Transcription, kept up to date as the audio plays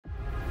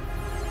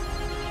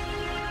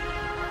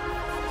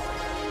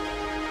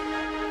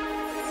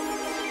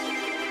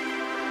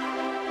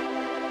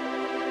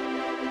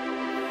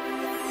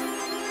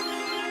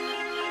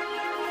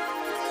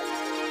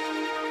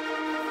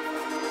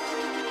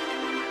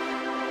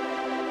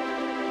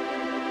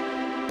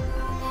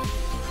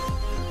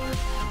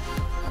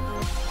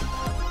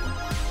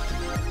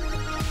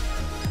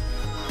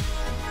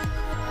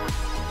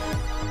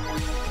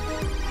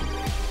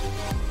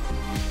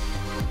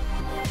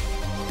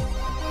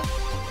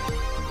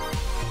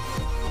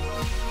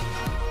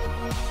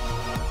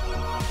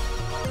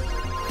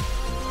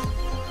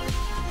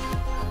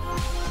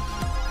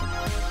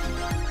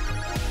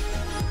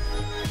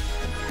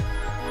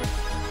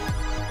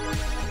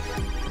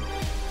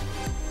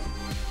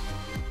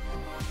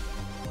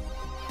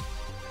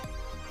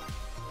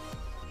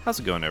How's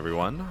it going,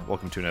 everyone?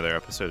 Welcome to another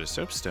episode of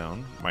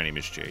Soapstone. My name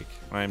is Jake.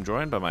 I am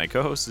joined by my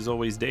co-host, as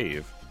always,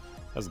 Dave.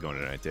 How's it going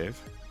tonight, Dave?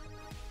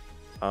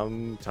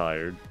 I'm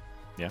tired.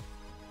 Yeah?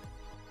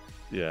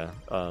 Yeah.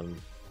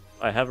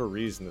 I have a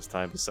reason this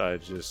time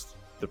besides just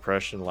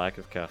depression, lack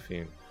of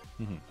caffeine.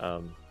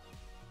 Mm-hmm.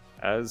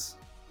 As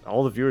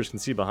all the viewers can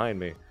see behind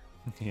me,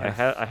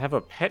 Yeah. I have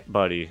a pet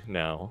buddy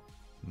now.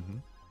 Mm-hmm.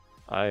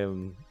 I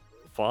am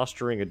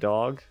fostering a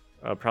dog.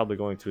 Probably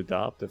going to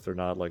adopt if they're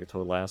not like a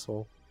total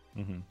asshole.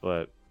 Mm-hmm.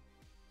 But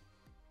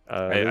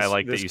I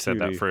like that this you said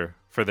that cutie,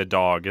 for the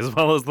dog as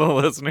well as the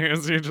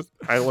listeners. You just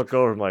I look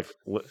over and I'm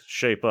like,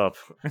 shape up,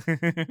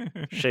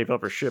 shape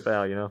up or ship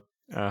out.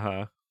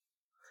 uh-huh.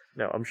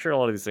 No, I'm sure a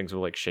lot of these things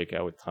will like shake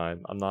out with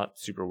time. I'm not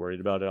super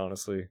worried about it,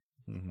 honestly.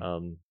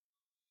 Mm-hmm.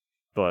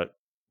 But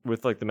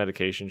with like the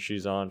medication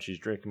she's on, she's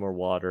drinking more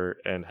water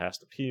and has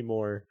to pee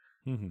more.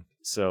 Mm-hmm.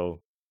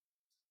 So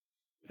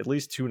at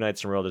least 2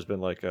 nights in a row, there's been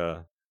like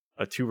a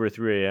 2 or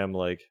 3 a.m.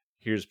 like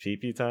here's pee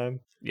pee time.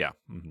 Yeah.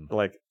 Mm-hmm.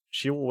 Like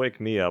she will wake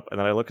me up, and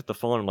then I look at the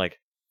phone. And I'm like,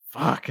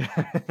 fuck, and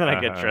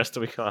I get Uh-huh. dressed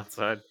and we go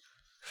outside.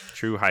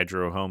 True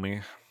hydro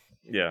homie.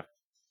 Yeah,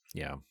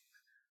 Yeah.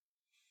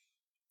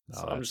 so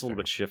Oh, I'm that's just a little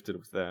fair. bit shifted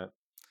with that.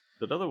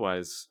 But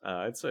otherwise,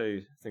 I'd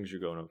say things are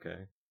going okay.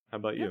 How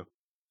about Yeah. you?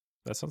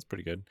 That sounds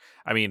pretty good.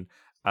 I mean,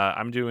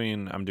 I'm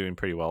doing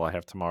pretty well. I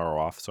have tomorrow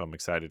off, so I'm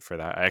excited for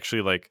that. I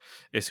actually like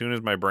as soon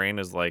as my brain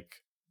is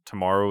like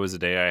tomorrow is a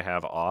day I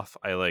have off,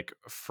 I like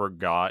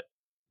forgot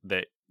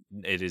that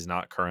it is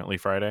not currently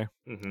Friday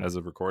Mm-hmm. as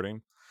of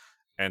recording.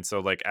 And so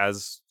like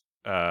as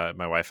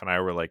my wife and I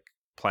were like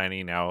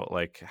planning out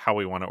like how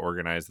we want to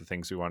organize the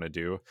things we want to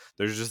do,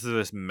 there's just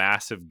this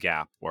massive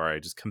gap where I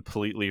just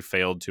completely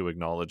failed to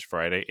acknowledge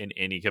Friday in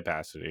any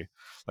capacity.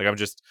 Like I'm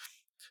just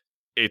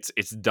it's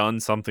done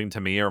something to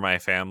me or my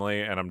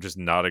family, and I'm just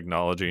not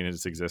acknowledging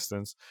its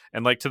existence.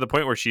 And like to the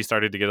point where she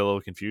started to get a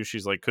little confused.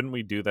 She's like, couldn't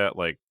we do that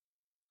like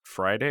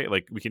Friday?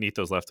 Like we can eat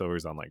those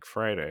leftovers on like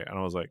Friday. And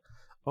I was like,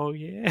 oh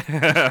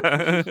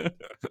yeah.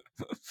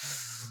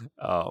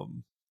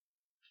 um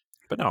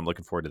but no, I'm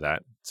looking forward to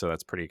that, so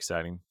that's pretty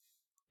exciting.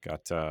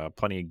 Got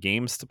plenty of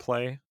games to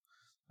play,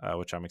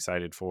 which I'm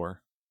excited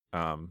for.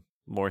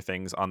 More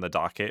things on the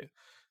docket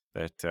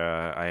that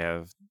I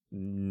have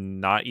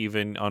not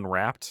even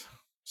unwrapped.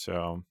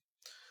 So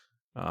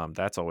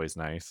that's always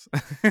nice.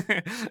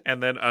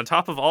 And then on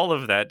top of all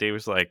of that, Dave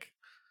was like,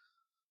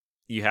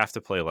 you have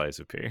to play Lies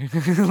of P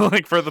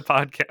like for the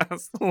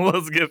podcast.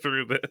 Let's get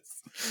through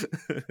this.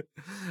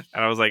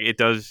 And I was like, it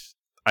does.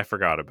 I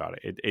forgot about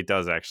it. It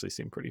does actually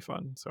seem pretty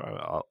fun.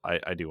 So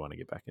I do want to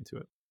get back into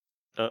it.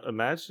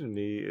 Imagine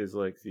me is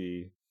like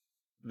the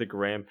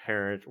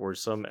grandparent or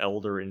some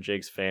elder in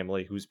Jake's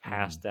family who's Mm-hmm.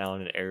 passed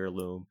down an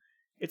heirloom.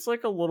 It's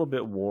like a little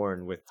bit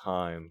worn with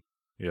time,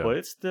 Yeah. but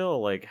it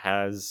still like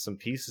has some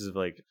pieces of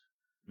like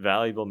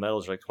valuable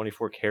metals, like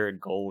 24 karat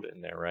gold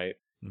in there, right?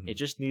 Mm-hmm. It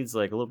just needs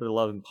like a little bit of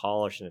love and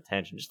polish and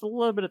attention, just a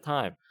little bit of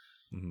time.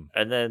 Mm-hmm.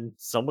 And then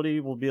somebody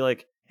will be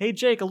like, "Hey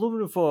Jake,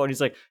 aluminum foil," and he's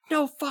like,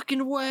 "No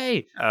fucking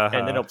way!" And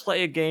then Uh-huh. he'll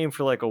play a game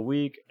for like a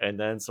week, and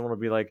then someone will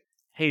be like,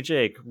 "Hey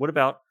Jake, what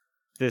about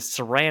this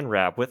saran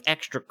wrap with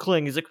extra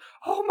cling?" He's like,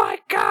 "Oh my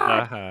god!"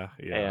 Uh-huh.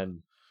 Yeah.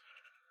 And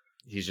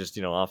he's just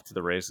off to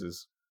the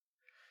races.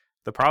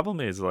 The problem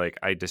is like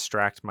I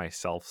distract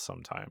myself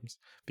sometimes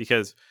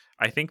because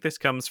I think this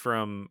comes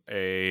from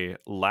a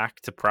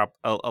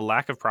a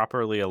lack of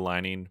properly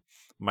aligning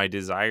my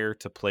desire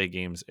to play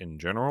games in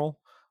general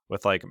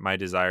with like my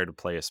desire to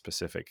play a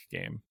specific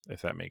game,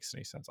 if that makes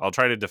any sense. I'll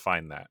try to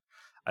define that.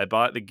 I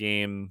bought the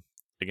game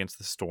Against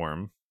the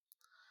Storm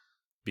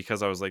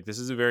because I was like, this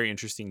is a very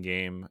interesting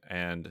game,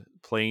 and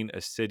playing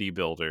a city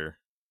builder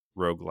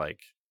roguelike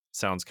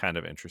sounds kind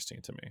of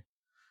interesting to me.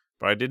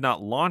 But I did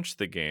not launch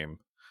the game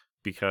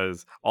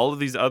because all of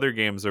these other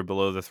games are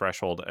below the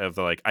threshold of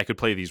the, like, I could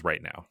play these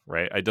right now,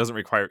 right? It doesn't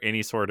require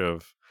any sort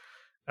of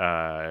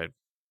uh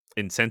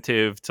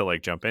incentive to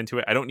like jump into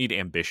it. I don't need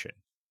ambition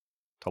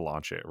to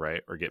launch it,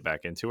 right? Or get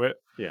back into it.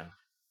 Yeah.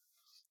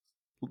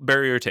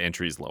 Barrier to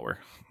entry is lower,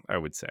 I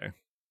would say.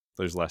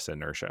 There's less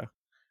inertia.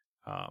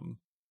 Um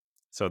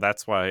so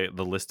that's why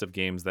the list of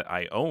games that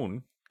I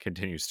own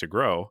continues to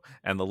grow,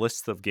 and the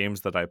list of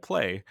games that I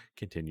play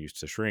continues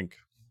to shrink.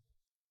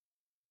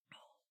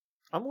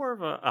 I'm more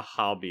of a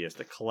hobbyist,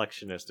 a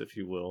collectionist, if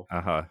you will.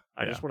 Uh-huh.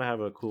 I Yeah. just want to have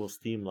a cool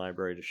Steam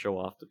library to show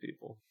off to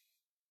people.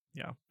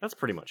 Yeah. That's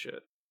pretty much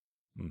it.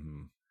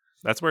 Mm-hmm.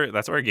 That's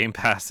where Game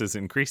Pass is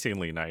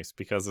increasingly nice,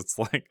 because it's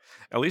like,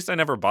 at least I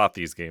never bought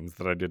these games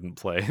that I didn't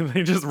play.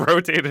 They just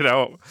rotated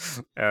out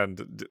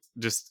and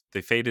just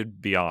they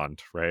faded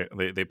beyond, right?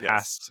 They Yes.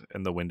 passed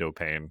in the window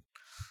pane,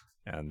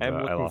 and I'm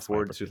I looking lost my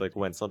forward to like opportunity.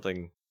 when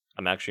something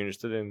I'm actually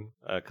interested in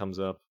comes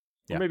up, or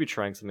Yeah. maybe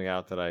trying something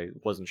out that I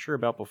wasn't sure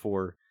about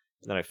before,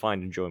 and then I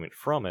find enjoyment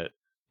from it.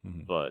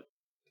 Mm-hmm. But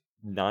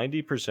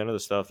 90% of the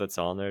stuff that's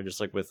on there,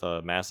 just like with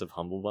a massive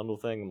Humble Bundle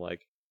thing, I'm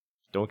like,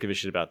 don't give a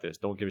shit about this.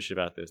 Don't give a shit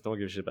about this. Don't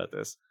give a shit about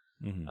this.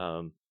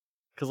 Mm-hmm.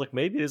 Because like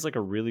maybe it is like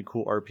a really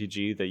cool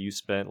RPG that you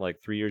spent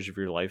like 3 years of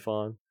your life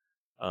on,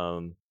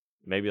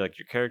 maybe like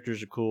your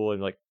characters are cool,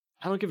 and like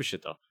I don't give a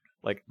shit though.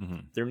 Like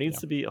there needs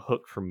Yeah. to be a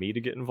hook for me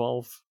to get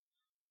involved.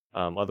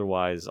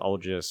 Otherwise, I'll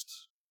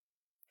just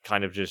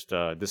kind of just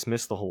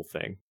dismiss the whole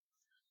thing.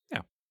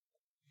 Yeah.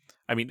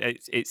 I mean,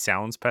 it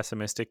sounds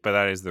pessimistic, but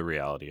that is the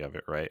reality of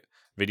it, right?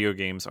 Video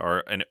games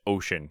are an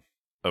ocean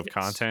of Yes.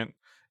 content,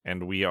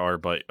 and we are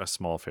but a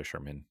small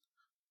fisherman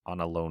on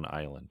a lone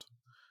island.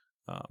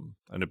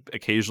 And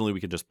occasionally we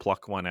could just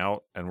pluck one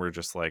out, and we're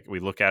just like, we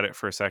look at it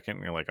for a second,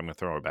 and you're like, I'm gonna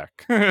throw it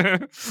back.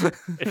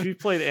 If you've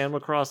played Animal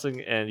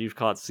Crossing and you've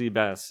caught sea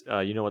bass,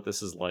 you know what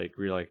this is like.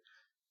 Where you're like,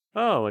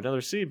 oh,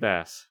 another sea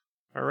bass,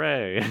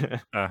 hooray!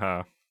 Uh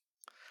huh.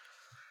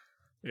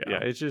 Yeah, Yeah.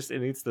 it's just it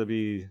needs to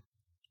be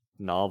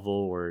novel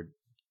or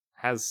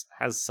has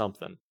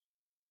something.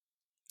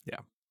 Yeah.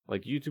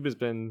 Like YouTube has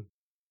been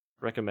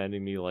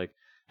recommending me like,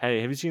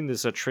 hey, have you seen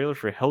this trailer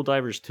for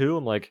Helldivers 2?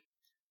 I'm like,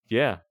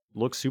 yeah,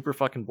 looks super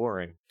fucking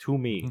boring to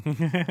me.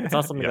 It's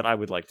not something Yeah. that I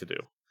would like to do.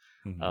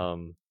 Hmm.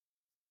 Um,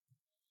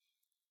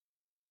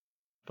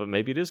 but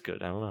maybe it is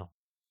good. I don't know.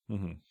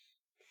 Hmm.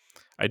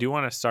 I do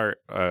want to start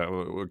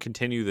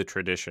continue the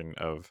tradition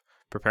of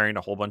preparing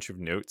a whole bunch of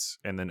notes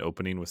and then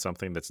opening with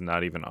something that's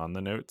not even on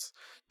the notes.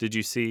 Did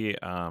you see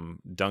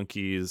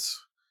Donkey's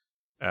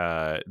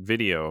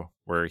video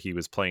where he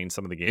was playing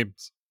some of the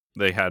games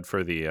they had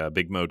for the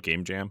Big Mode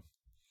Game Jam?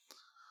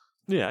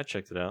 Yeah, I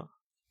checked it out.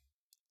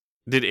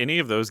 Did any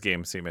of those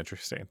games seem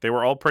interesting? They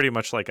were all pretty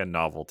much like a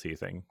novelty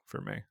thing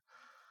for me.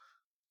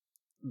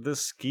 The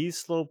ski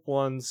slope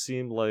one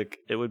seemed like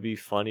it would be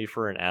funny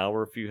for an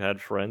hour if you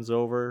had friends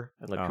over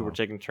and like people were Oh,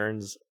 taking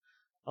turns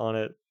on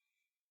it.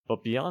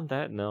 But beyond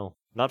that, no.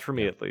 Not for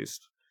me yeah, at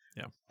least.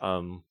 yeah.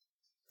 Um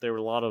there were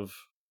a lot of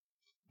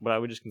what I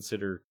would just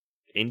consider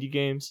indie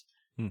games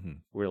Hmm.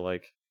 where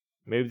like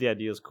maybe the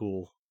idea is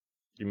cool.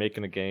 You're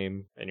making a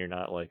game and you're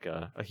not like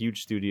a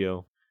huge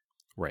studio,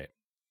 Right.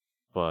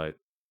 but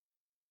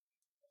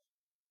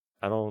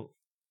I don't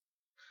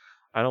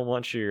I don't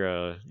want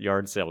your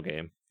yard sale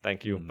game.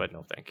 Thank you, Hmm. but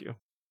no thank you.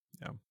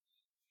 Yeah.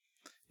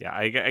 Yeah,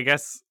 I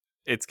guess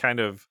it's kind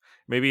of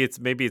maybe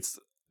it's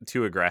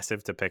too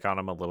aggressive to pick on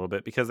them a little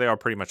bit because they are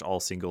pretty much all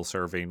single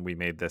serving. We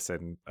made this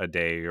in a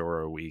day or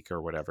a week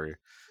or whatever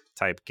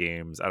type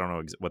games. I don't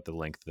know what the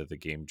length of the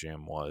game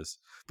jam was,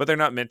 but they're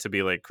not meant to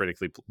be like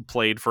critically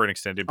played for an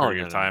extended Oh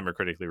period no of no no. time or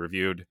critically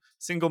reviewed.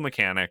 Single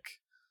mechanic.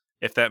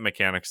 If that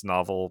mechanic's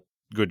novel,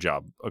 good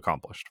job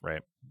accomplished,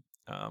 right?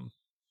 Um,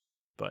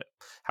 but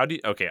how do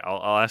you? Okay,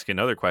 I'll ask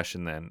another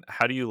question then.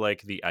 How do you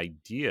like the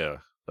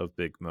idea of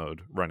Big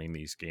Mode running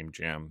these game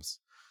jams,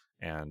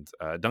 and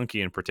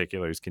Donkey in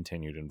particular's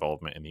continued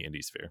involvement in the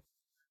indie sphere?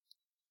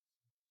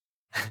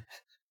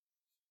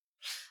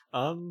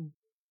 Um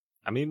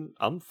I mean,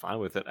 I'm fine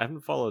with it. I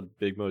haven't followed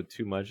Big Mode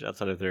too much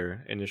outside of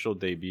their initial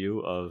debut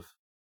of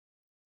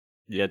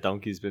yeah,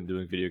 Donkey's been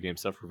doing video game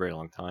stuff for a very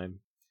long time.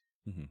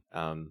 Hmm.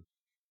 Um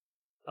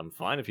I'm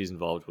fine if he's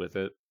involved with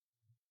it,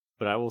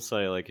 but I will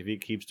say like if he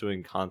keeps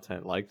doing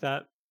content like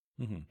that,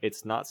 Hmm.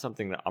 it's not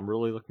something that I'm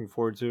really looking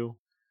forward to.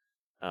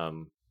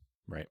 Um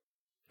Right.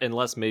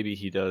 unless maybe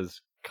he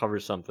does cover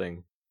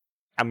something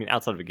I mean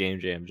outside of a game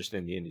jam just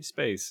in the indie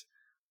space,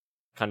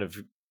 kind of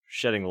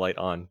shedding light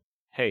on,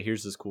 hey,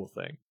 here's this cool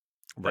thing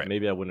that Right.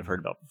 maybe I wouldn't have Hmm. heard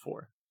about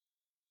before.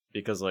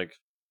 Because like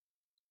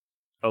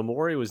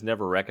Omori was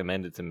never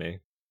recommended to me.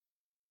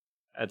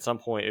 At some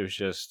point it was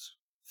just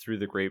through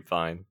the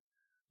grapevine,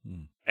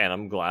 and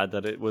I'm glad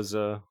that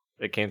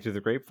it came through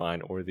the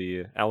grapevine or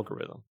the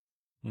algorithm.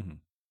 Hmm.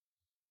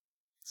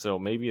 So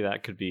maybe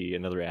that could be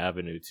another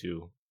avenue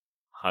to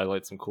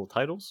highlight some cool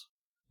titles.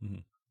 Hmm.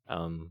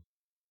 Um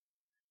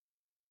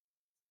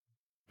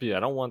but yeah, I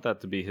don't want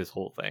that to be his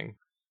whole thing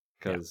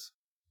Yeah. cuz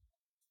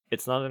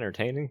it's not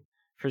entertaining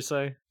per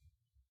se.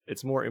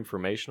 It's more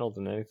informational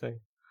than anything.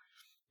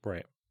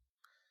 Right.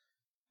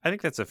 I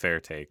think that's a fair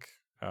take.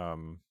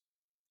 Um,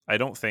 I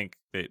don't think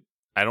that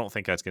I don't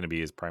think that's going to be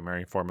his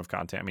primary form of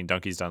content. I mean,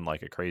 Donkey's done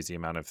like a crazy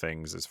amount of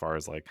things as far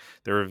as like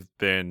there have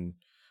been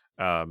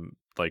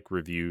like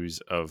reviews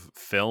of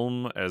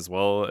film as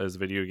well as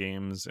video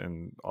games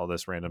and all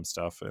this random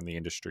stuff in the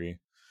industry.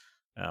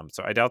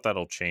 So I doubt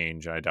that'll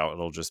change. I doubt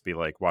it'll just be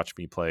like watch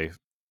me play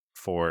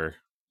for,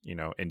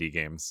 indie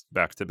games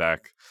back to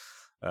back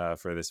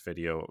for this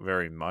video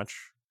very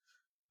much.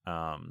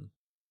 Um,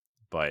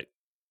 but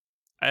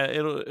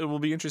it will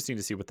be interesting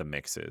to see what the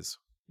mix is.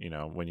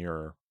 When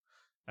you're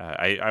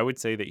I would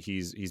say that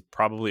he's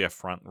probably a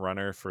front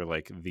runner for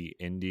like the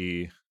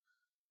indie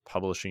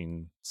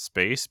publishing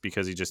space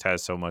because he just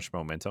has so much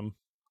momentum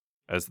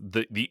as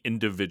the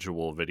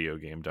individual video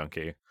game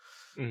donkey.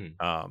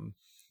 Mhm. Um,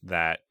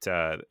 that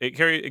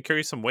it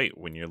carries some weight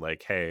when you're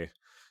like, hey,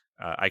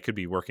 I could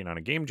be working on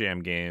a game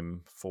jam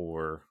game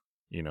for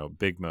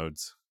Big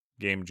Mode's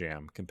game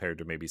jam compared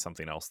to maybe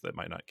something else that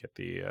might not get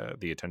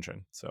the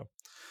attention. So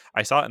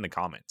I saw it in the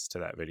comments to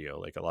that video.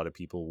 Like a lot of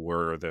people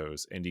were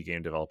those indie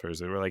game developers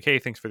that were like, "Hey,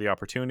 thanks for the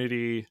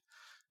opportunity.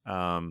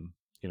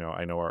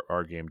 I know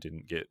our game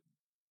didn't get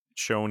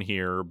shown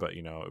here, but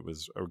it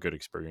was a good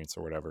experience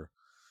or whatever."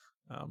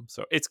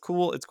 So it's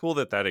cool. It's cool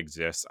that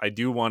exists. I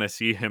do want to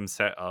see him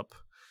set up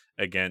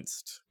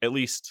against, at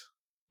least,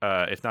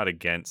 if not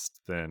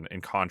against, then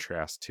in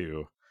contrast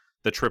to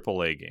the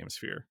AAA game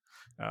sphere.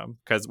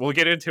 Because we'll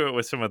get into it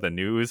with some of the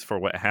news for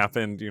what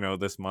happened,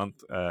 this month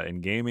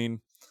in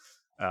gaming.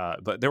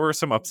 But there were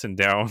some ups and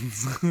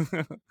downs.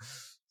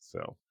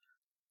 So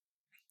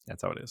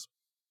that's how it is.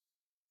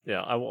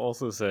 Yeah, I will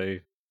also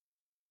say,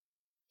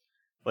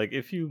 like,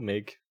 if you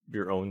make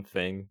your own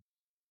thing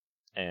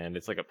and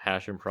it's like a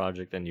passion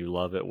project and you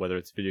love it, whether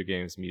it's video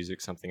games,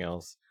 music, something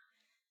else,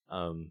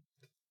 um,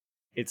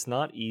 it's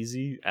not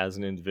easy as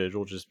an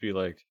individual just be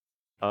like,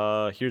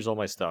 here's all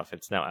my stuff.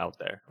 It's now out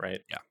there,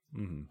 right? Yeah.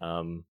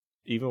 Mm-hmm.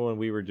 Even when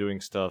we were doing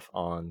stuff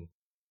on,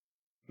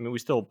 I mean, we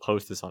still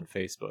post this on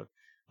Facebook,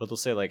 but they'll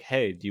say like,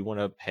 hey, do you want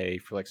to pay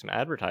for like some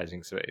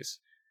advertising space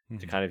to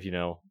Mm-hmm. kind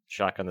of,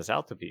 shotgun this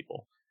out to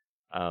people?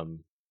 Um,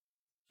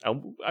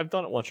 I've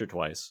done it once or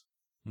twice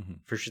Mm-hmm.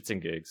 for shits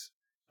and gigs.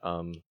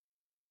 Um,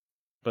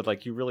 but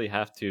like you really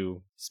have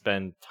to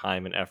spend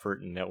time and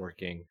effort in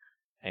networking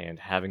and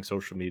having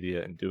social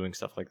media and doing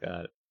stuff like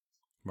that.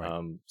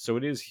 Right. So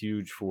it is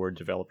huge for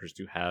developers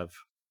to have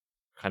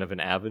kind of an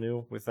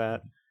avenue with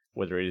that,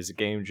 whether it is a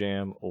game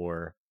jam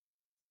or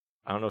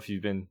I don't know if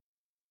you've been.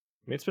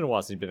 I mean, it's been a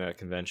while since you've been at a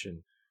convention,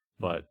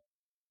 Mm-hmm. but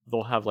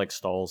they'll have like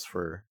stalls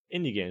for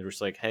indie games where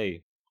it's like,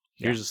 hey,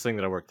 Yeah. here's this thing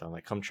that I worked on.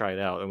 Like, come try it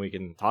out, and we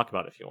can talk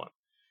about it if you want.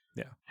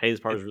 Yeah. Hey, this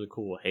part It, was really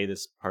cool. Hey,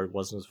 this part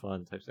wasn't as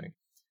fun, type thing.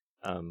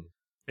 Um,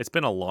 it's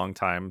been a long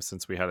time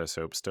since we had a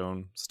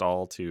soapstone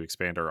stall to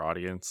expand our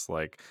audience.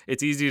 Like,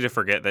 it's easy to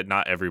forget that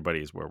not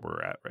everybody's where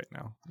we're at right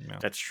now.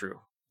 that's true.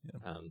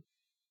 Yeah.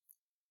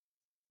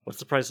 What's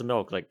the price of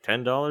milk? Like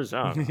 $10?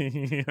 I don't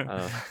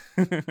know.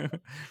 Yeah.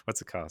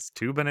 What's it cost?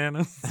 2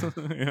 bananas?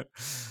 Yeah.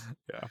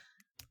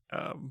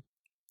 Yeah.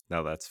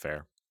 No, that's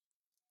fair.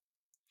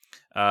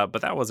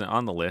 But that wasn't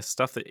on the list.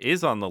 Stuff that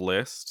is on the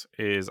list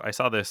is I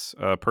saw this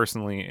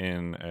personally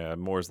in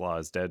Moore's Law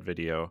is Dead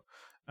video,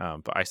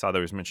 but I saw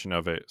there was mention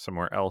of it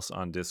somewhere else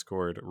on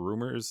Discord.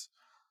 Rumors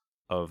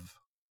of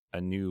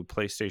a new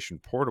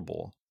PlayStation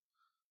Portable,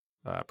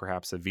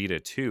 perhaps a Vita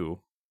 2,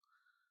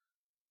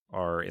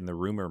 are in the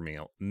rumor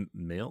mill.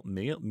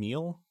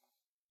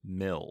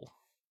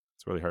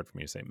 It's really hard for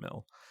me to say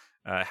mill.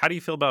 How do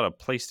you feel about a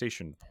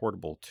PlayStation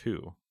Portable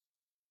 2?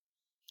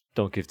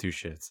 Don't give two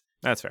shits.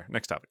 That's fair.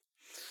 Next topic.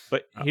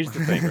 But here's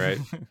the thing, right?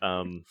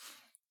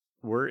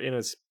 We're in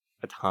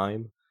a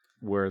time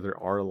where there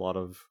are a lot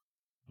of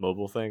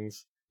mobile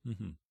things.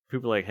 Mm-hmm.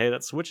 People are like, hey,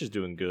 that Switch is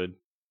doing good.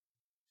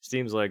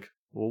 Steam's like,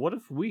 well, what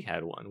if we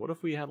had one? What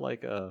if we had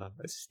like a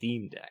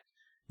Steam Deck?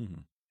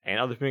 Mm-hmm. And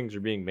other things are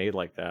being made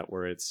like that,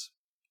 where it's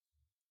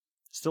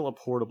still a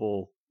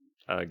portable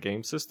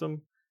game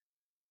system,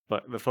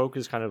 but the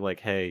focus is kind of like,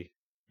 hey,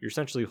 you're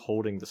essentially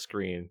holding the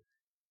screen,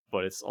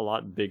 but it's a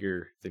lot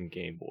bigger than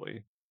Game Boy. Yeah.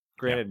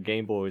 Granted,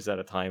 Game Boy was at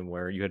a time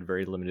where you had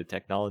very limited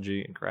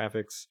technology and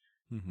graphics,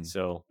 Mm-hmm.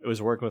 so it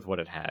was working with what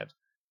it had.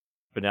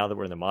 But now that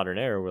we're in the modern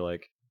era, we're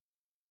like,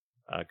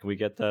 can we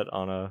get that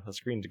on a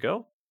screen to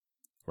go?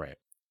 Right.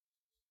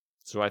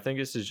 So I think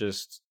this is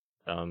just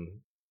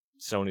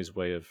Sony's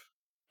way of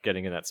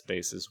getting in that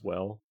space as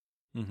well,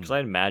 because Mm-hmm. I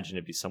imagine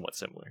it'd be somewhat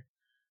similar.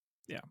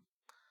 Yeah.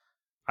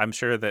 I'm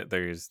sure that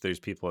there's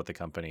people at the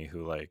company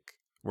who like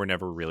were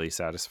never really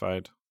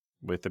satisfied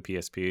with the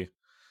PSP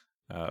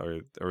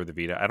or the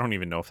Vita. I don't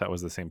even know if that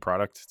was the same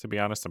product, to be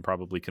honest. I'm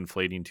probably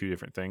conflating two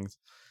different things.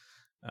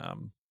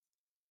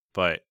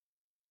 But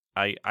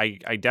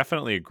I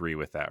definitely agree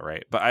with that,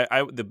 right? But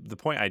the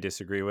point I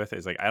disagree with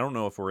is like I don't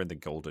know if we're in the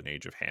golden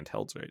age of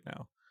handhelds right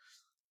now.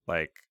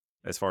 Like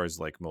as far as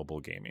like mobile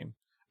gaming.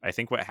 I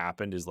think what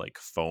happened is like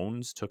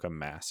phones took a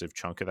massive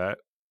chunk of that,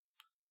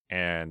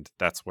 and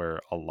that's where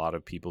a lot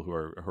of people who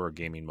are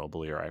gaming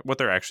mobily are what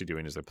they're actually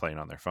doing is they're playing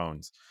on their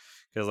phones.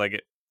 Because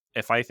like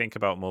if I think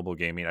about mobile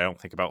gaming, I don't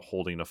think about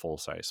holding a full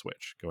size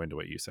Switch. Go into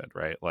what you said,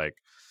 right? Like,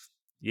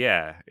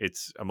 yeah,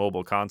 it's a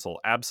mobile console.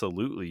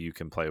 Absolutely, you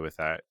can play with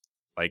that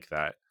like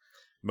that.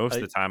 Most of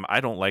I the time, I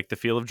don't like the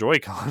feel of Joy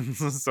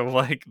Cons, so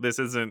like this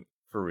isn't,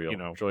 For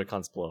real,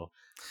 Joy-Cons blow.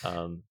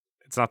 Um,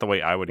 it's not the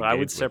way I would but I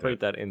would engage with it. separate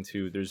that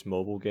into there's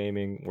mobile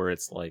gaming where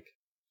it's like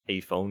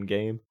a phone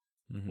game,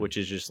 Mm-hmm. which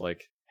is just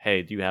like,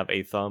 hey, do you have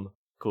a thumb?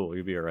 Cool,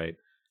 you'll be all right.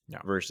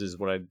 Yeah. Versus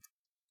what I,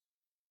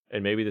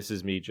 and maybe this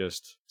is me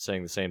just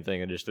saying the same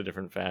thing in just a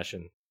different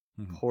fashion,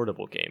 Mm-hmm.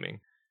 portable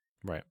gaming,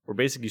 Right. where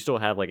basically you still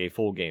have like a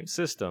full game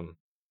system.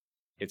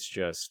 It's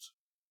just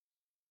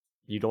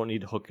you don't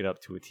need to hook it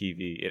up to a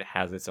TV. It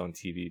has its own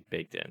TV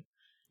baked in.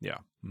 Yeah.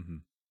 Mm-hmm.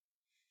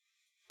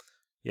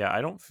 Yeah,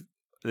 I don't.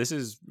 This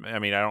is. I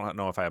mean, I don't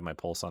know if I have my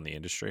pulse on the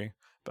industry,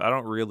 but I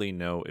don't really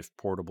know if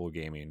portable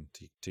gaming,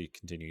 to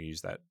continue to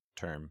use that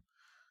term,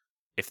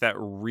 if that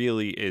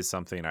really is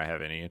something I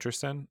have any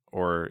interest in,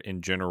 or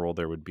in general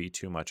there would be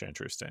too much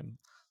interest in.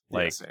 Yeah,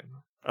 Like, same.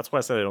 That's why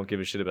I said I don't give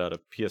a shit about a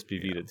PSP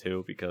yeah. Vita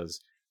 2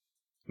 because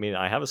I mean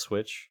I have a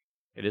Switch.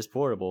 It is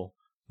portable.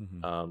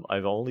 Mm-hmm.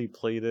 I've only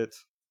played it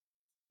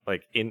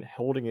like in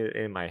holding it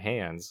in my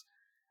hands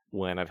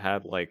when I've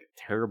had like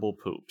terrible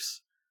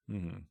poops.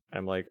 Mhm.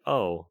 I'm like,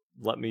 oh,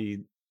 let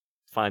me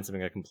find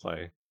something I can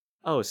play.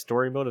 Oh,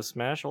 story mode of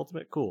Smash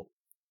Ultimate, cool.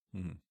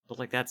 Mhm. But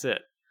like that's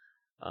it.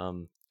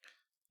 Um,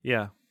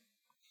 Yeah.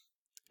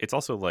 It's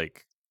also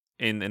like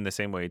in the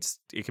same way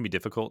it can be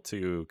difficult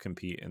to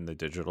compete in the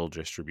digital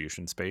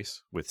distribution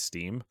space with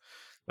Steam.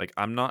 Like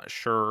I'm not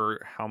sure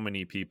how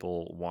many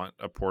people want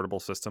a portable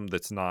system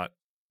that's not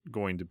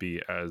going to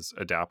be as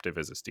adaptive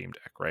as a Steam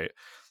Deck, right?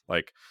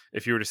 Like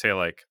if you were to say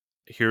like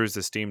here's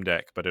a Steam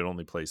Deck but it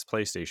only plays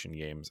PlayStation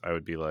games, I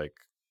would be like,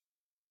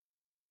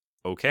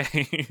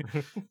 okay,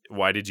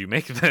 why did you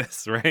make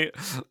this, right?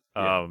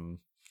 yeah, Um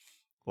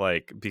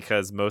like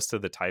because most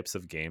of the types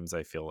of games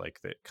I feel like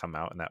that come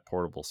out in that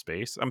portable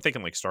space, I'm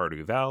thinking like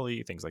Stardew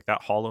Valley, things like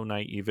that, Hollow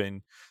Knight,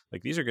 even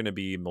like these are going to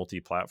be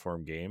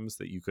multi-platform games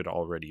that you could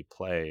already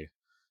play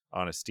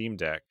on a Steam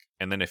Deck,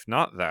 and then if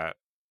not that,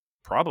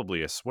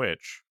 probably a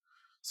Switch.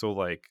 So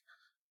like,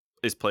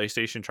 is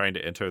PlayStation trying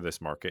to enter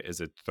this market as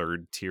a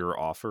third tier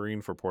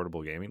offering for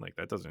portable gaming? Like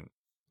that doesn't.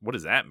 What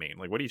does that mean?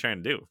 Like, what are you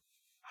trying to do?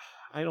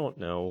 I don't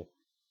know.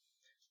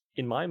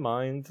 In my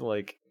mind,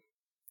 like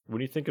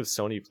when you think of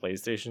Sony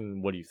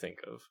PlayStation, what do you think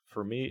of?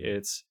 For me, Mhm.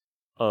 it's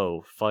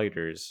oh,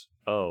 fighters.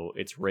 Oh,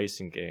 it's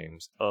racing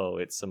games. Oh,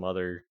 it's some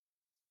other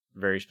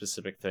very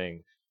specific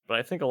thing. But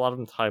I think a lot of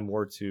them tie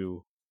more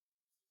to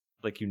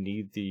like you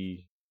need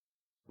the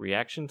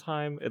reaction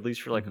time, at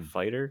least for like a Mhm.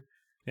 fighter,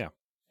 Yeah.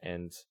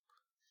 and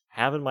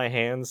have in my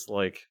hands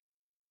like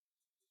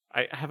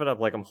I have it up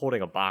like I'm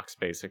holding a box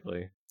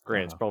basically.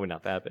 Granted, it's Uh-huh. probably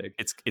not that big,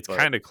 It's but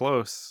kind of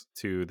close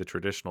to the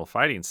traditional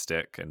fighting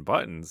stick and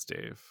buttons,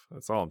 Dave.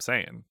 That's all I'm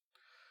saying.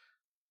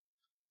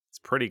 It's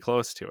pretty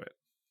close to it.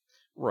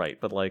 right,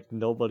 but like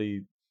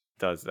nobody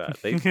does that.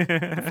 The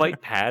Yeah,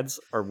 fight pads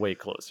are way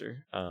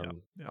closer.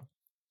 yeah,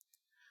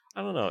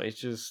 I don't know. It's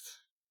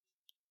just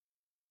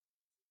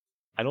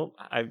I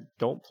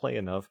don't play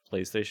enough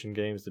PlayStation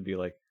games to be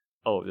like,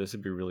 oh, this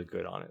would be really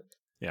good on it.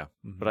 yeah.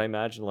 But I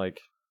imagine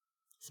like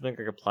something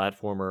like a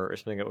platformer or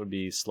something that would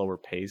be slower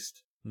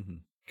paced Hmm.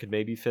 could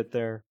maybe fit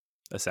there.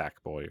 A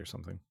sack boy or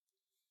something.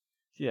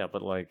 Yeah,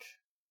 but like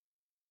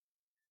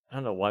I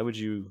don't know, why would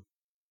you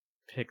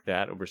pick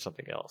that over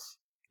something else?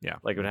 Yeah.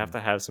 Like it would have to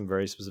have some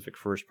very specific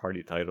first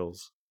party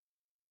titles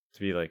to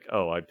be like,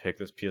 oh, I'd pick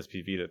this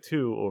PSP Vita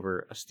 2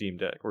 over a Steam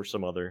Deck or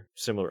some other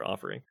similar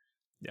offering.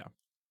 Yeah.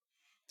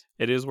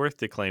 It is worth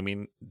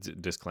disclaiming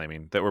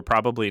that we're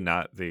probably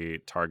not the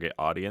target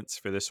audience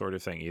for this sort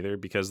of thing either,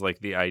 because like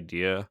the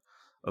idea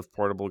of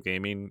portable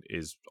gaming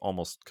is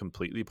almost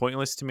completely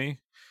pointless to me.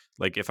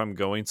 Like if I'm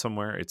going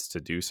somewhere, it's to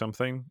do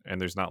something, and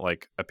there's not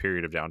like a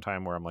period of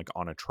downtime where I'm like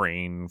on a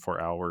train for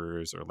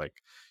hours or like,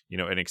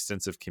 an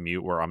extensive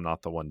commute where I'm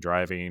not the one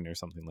driving or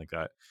something like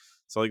that.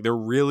 So like there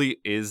really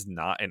is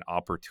not an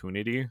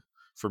opportunity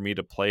for me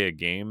to play a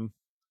game.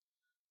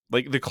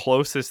 Like the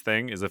closest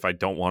thing is if I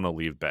don't want to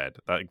leave bed.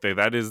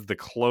 That is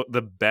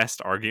the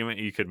best argument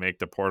you could make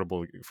to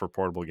portable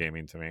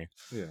gaming to me.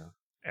 Yeah.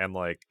 And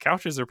like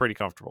couches are pretty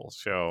comfortable,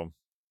 so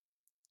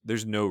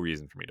there's no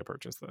reason for me to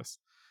purchase this.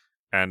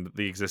 And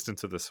the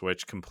existence of the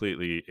Switch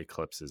completely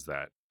eclipses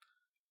that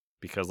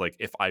because like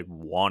if I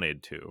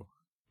wanted to,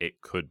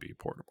 it could be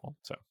portable.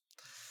 So,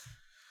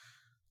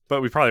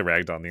 but we probably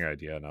ragged on the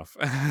idea enough.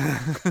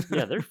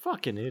 Yeah, they're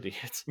fucking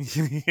idiots.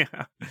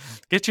 Yeah,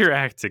 get your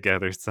act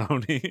together,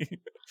 Sony.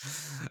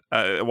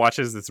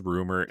 Watches this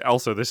rumor.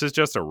 Also, this is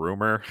just a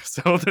rumor,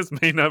 so this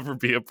may never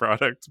be a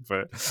product,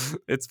 but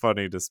it's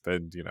funny to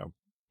spend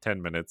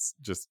 10 minutes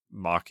just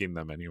mocking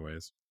them,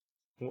 anyways.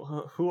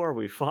 Who are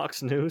we?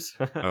 Fox News?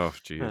 Oh,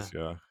 geez,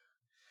 yeah.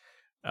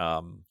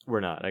 Um, We're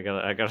not. I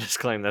gotta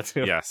disclaim that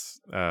too.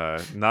 yes.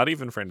 Not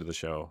even friend of the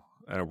show.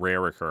 A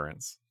rare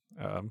occurrence.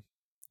 Um,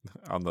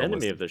 on the Enemy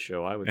list of of the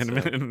show, I would say.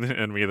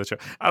 enemy of the show.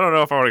 I don't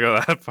know if I want to go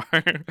that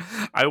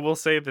far. I will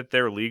say that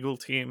their legal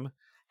team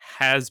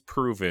has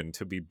proven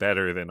to be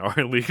better than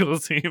our legal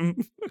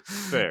team.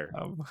 Fair,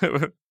 um,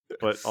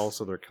 but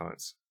also they're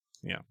cunts.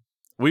 yeah,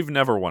 we've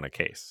never won a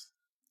case.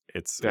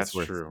 It's That's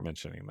worth true.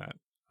 mentioning that.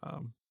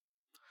 Um,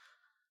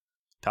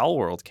 Pal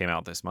World came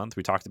out this month.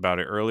 We talked about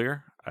it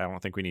earlier. I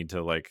don't think we need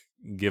to like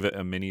give it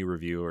a mini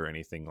review or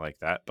anything like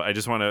that. But I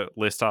just want to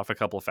list off a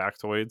couple of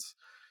factoids.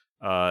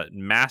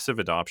 Massive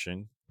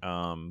adoption.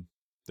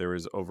 There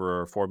was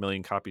over 4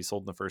 million copies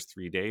sold in the first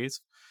 3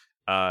 days.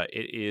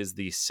 It is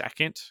the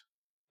second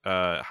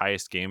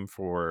highest game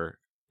for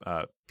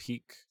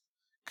peak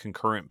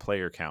concurrent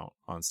player count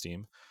on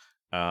Steam.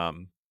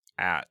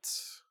 At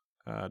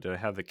did I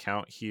have the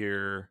count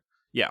here?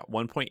 Yeah,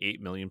 1.8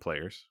 million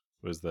players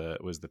was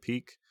the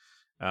peak,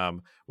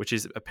 which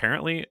is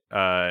apparently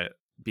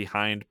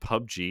behind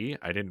PUBG.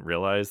 I didn't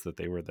realize that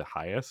they were the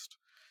highest,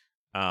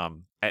 at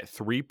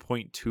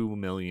 3.2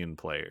 million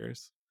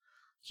players,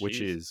 which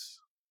Jeez. is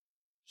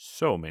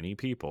so many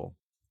people.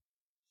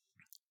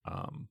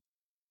 Um,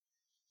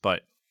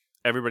 but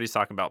everybody's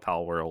talking about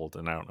Pal World,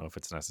 and I don't know if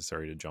it's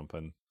necessary to jump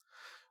in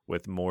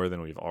with more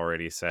than we've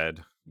already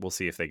said. We'll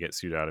see if they get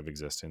sued out of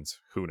existence.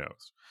 Who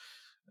knows?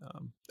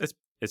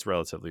 It's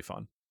relatively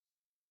fun.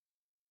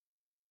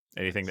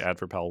 Anything to Nice. add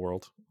for Pal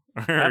World?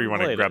 or you Haven't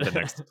want to played grab the it.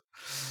 next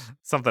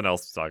something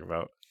else to talk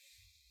about?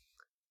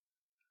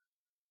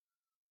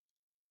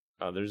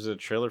 There's a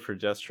trailer for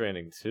Death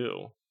Stranding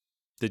 2.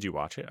 Did you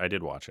watch it? I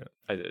did watch it.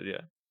 I did,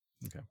 yeah.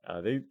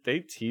 Okay. They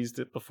teased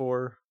it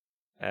before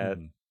at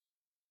Mhm.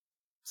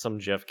 some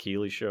Jeff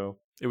Keighley show.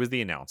 It was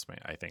the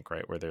announcement, I think,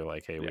 right, where they're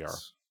like, "Hey, we are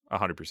Yes.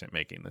 100%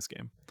 making this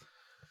game."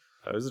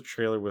 It was a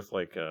trailer with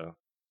like a.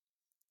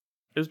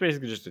 It was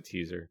basically just a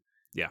teaser,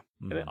 Yeah.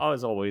 and Mhm.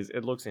 as always,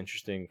 it looks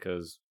interesting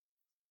because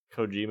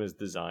Kojima's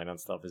design on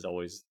stuff is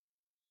always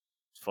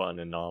fun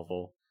and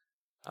novel.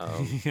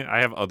 I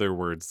have other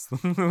words.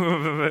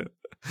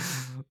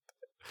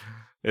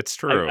 It's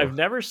I've true.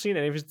 never seen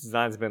any of his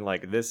designs been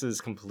like this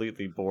is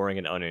completely boring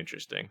and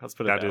uninteresting. Let's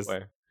put it That that is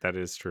way. that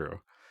is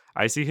true.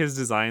 I see his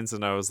designs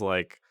and I was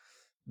like,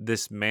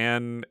 this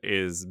man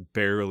is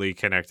barely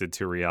connected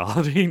to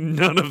reality.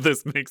 None of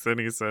this makes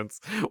any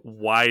sense.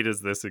 Why does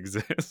this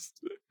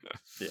exist?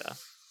 Yeah,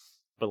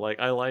 but like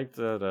I liked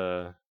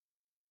that.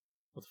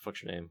 What the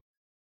fuck's your name?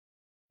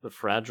 The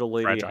fragile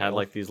lady had Fragile.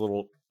 like these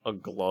little a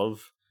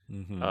glove,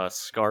 Hmm.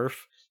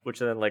 scarf, which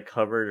then like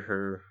covered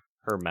her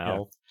Yeah.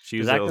 mouth. She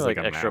It was used it acting as like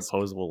like a extra mask.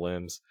 opposable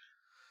limbs.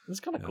 It's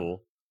kind of Yeah.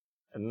 cool.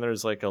 And then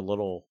there's like a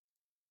little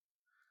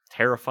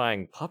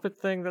terrifying puppet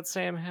thing that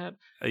Sam had.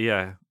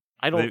 Yeah.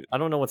 I don't They, I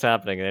don't know what's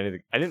happening in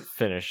anything. I didn't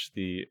finish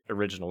the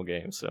original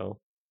game, so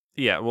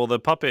Yeah, well, the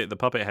puppet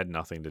had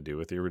nothing to do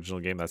with the original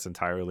game. That's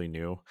entirely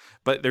new.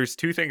 But there's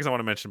two things I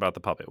want to mention about the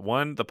puppet.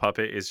 One, the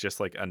puppet is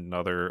just like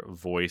another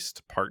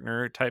voiced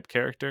partner type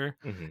character,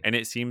 mhm, and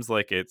it seems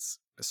like it's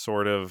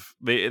sort of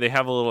they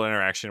have a little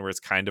interaction where it's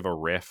kind of a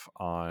riff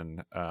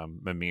on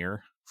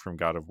Mimir from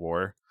God of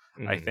War,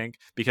 I mhm. think,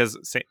 because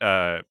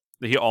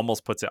he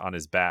almost puts it on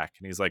his back,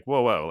 and he's like,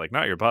 "Whoa, whoa, like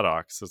not your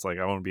buttocks." It's like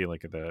I want to be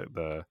like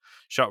the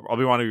shot. I'll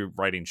be want to be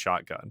riding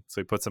shotgun,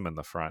 so he puts him in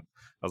the front.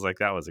 I was like,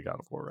 that was a God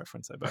of War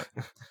reference, I bet.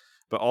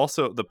 But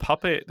also the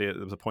puppet,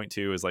 the point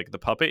too is like the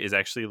puppet is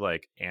actually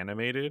like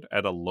animated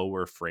at a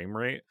lower frame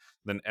rate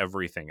than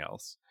everything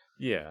else.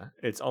 Yeah,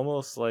 it's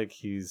almost like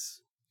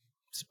he's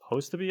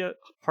supposed to be a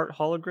part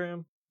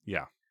hologram.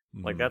 Yeah.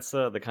 Like Hmm. that's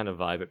the kind of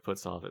vibe it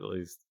puts off at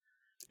least.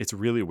 It's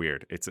really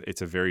weird.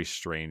 It's a very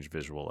strange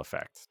visual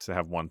effect to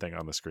have one thing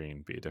on the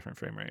screen be a different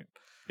frame rate.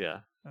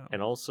 Yeah.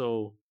 And Um,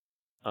 also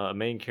a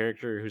main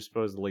character who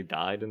supposedly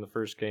died in the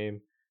first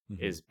game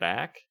mhm. is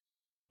back,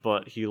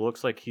 but he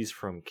looks like he's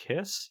from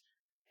Kiss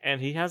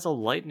and he has a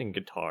lightning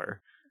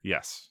guitar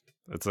Yes,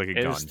 it's like a and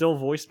is gun. still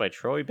voiced by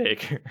Troy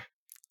Baker.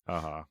 Uh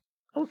huh.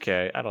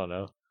 Okay, I don't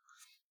know.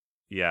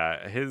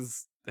 Yeah,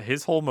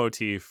 his whole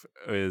motif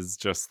is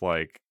just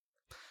like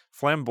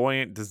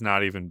flamboyant does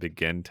not even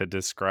begin to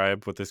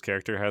describe what this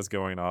character has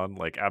going on.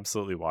 Like,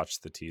 absolutely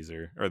watch the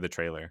teaser or the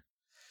trailer.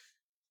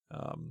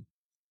 Um,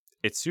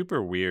 it's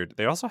super weird.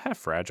 They also have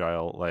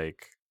fragile,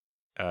 like,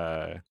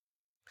 uh,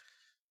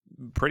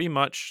 pretty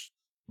much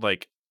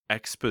like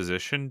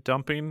exposition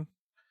dumping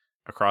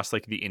across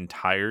like the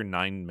entire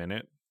 9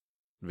 minute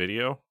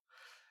video,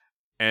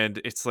 and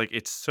it's like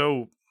it's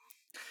so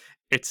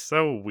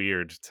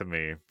weird to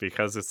me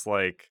because it's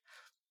like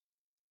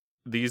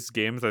these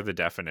games are the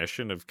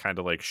definition of kind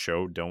of like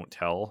show don't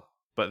tell,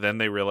 but then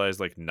they realize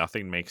like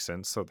nothing makes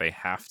sense, so they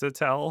have to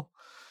tell.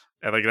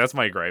 And like that's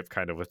my gripe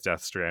kind of with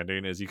Death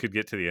Stranding is you could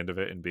get to the end of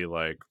it and be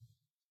like,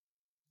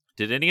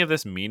 did any of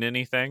this mean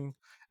anything?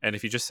 And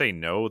if you just say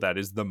no, that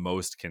is the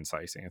most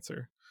concise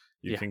answer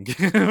you Yeah. can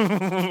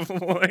give.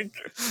 like,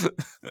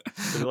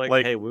 They're like,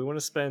 like "Hey, we want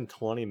to spend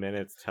 20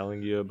 minutes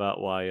telling you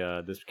about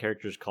why this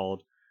character's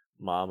called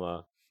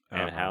Mama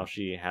and how uh-huh.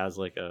 she has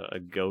like a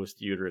ghost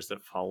uterus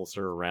that follows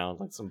her around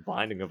like some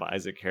Binding of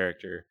Isaac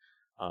character."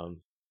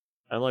 Um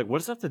and like, what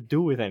does that have to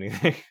do with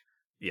anything?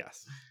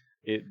 Yes,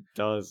 It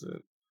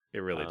doesn't. it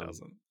really Um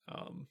doesn't.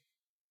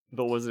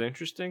 but was it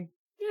interesting?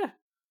 Yeah,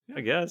 I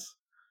Yeah. guess.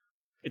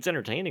 It's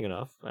entertaining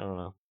enough. I don't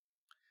know.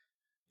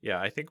 Yeah,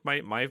 I think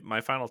my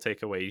final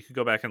takeaway, you could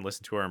go back and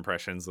listen to our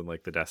impressions in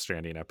like the Death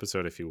Stranding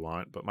episode if you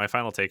want, but my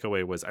final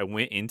takeaway was I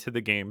went into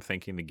the game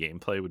thinking the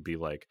gameplay would be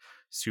like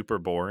super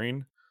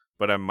boring,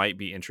 but I might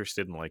be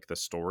interested in like the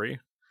story.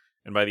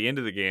 And by the end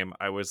of the game,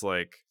 I was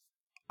like,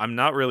 I'm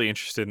not really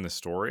interested in the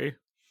story,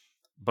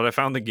 but I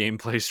found the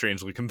gameplay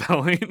strangely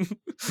compelling.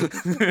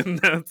 And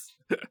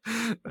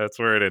that's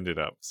where it ended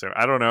up. So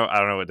I don't know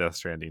what Death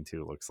Stranding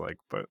 2 looks like,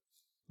 but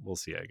we'll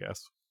see, I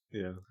guess.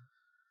 Yeah.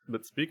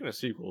 But speaking of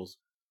sequels,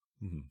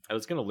 Mhm. I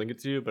was gonna link it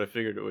to you, but I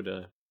figured it would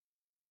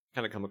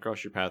kind of come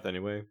across your path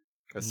anyway.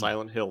 A Mm.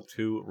 Silent Hill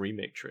 2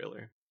 remake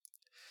trailer.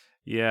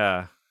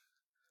 Yeah.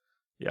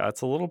 Yeah,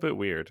 it's a little bit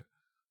weird.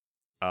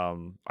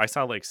 I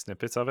saw like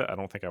snippets of it. I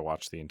don't think I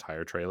watched the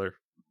entire trailer.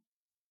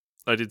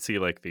 I did see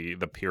like the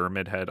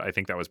pyramid head. I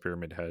think that was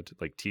pyramid head,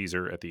 like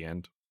teaser at the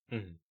end.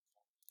 Mhm.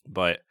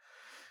 But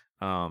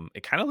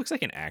it kind of looks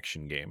like an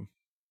action game.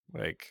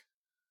 Like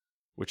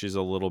which is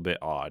a little bit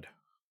odd.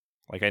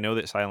 Like I know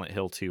that Silent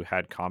Hill 2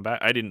 had combat.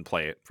 I didn't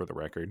play it for the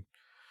record.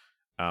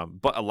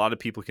 But a lot of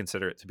people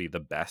consider it to be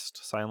the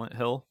best Silent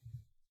Hill,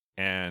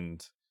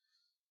 and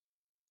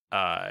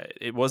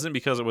it wasn't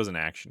because it was an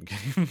action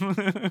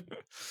game.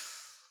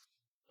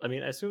 I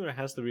mean, I assume there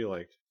has to be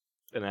like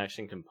an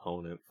action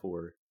component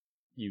for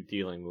you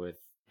dealing with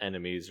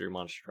enemies or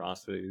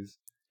monstrosities.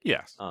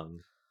 Yes.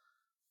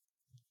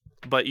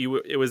 But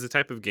it was a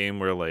type of game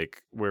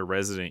where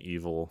Resident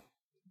Evil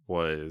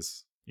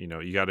was,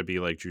 you got to be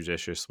like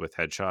judicious with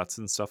headshots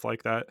and stuff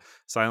like that.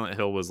 Silent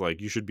Hill was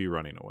like, you should be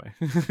running away.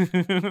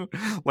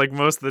 Like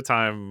most of the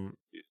time,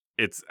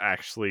 it's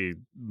actually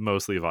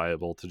mostly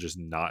viable to just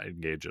not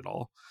engage at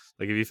all.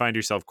 Like if you find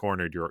yourself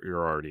cornered,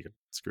 you're already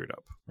screwed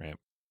up, right?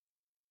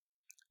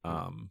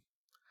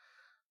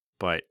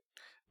 But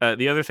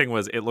the other thing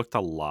was it looked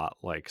a lot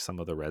like some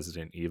of the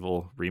Resident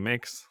Evil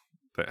remakes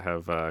that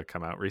have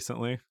come out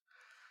recently,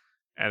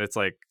 and it's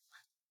like,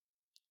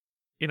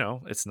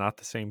 it's not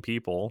the same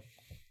people,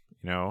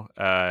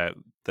 that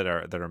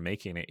are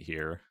making it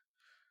here.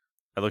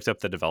 I looked up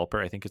the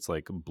developer. I think it's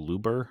like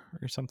Bloober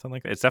or something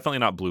like that. It's definitely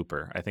not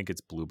Blooper. I think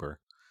it's Bloober.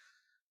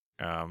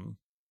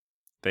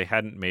 They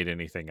hadn't made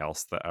anything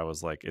else that I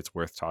was like, it's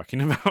worth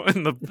talking about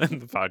in the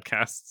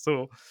podcast.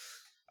 So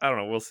I don't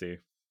know. We'll see.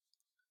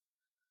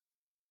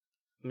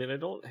 I mean, I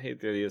don't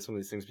hate the idea of some of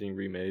these things being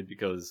remade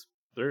because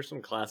there are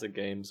some classic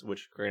games,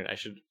 which, granted, I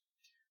should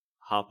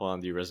hop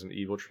on the Resident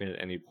Evil train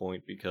at any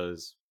point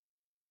because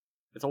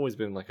it's always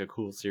been like a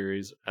cool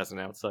series as an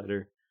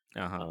outsider.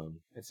 And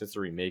since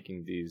they're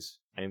remaking these,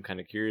 I am kind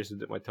of curious to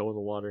dip my toe in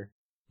the water,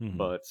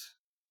 but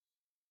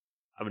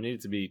I would need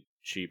it to be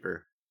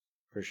cheaper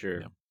for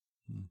sure.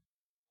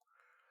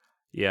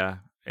 Yeah.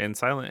 And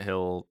Silent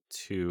Hill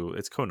 2,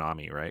 it's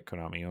Konami, right?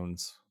 Konami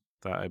owns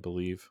that, I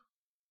believe.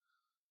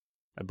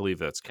 I believe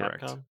that's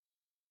correct.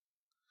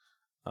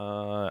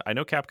 Capcom? I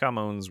know Capcom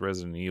owns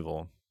Resident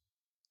Evil.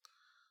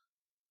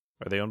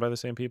 Are they owned by the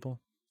same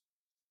people?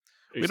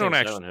 We don't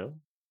actually. Silent Hill?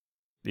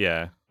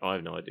 Yeah. Oh, I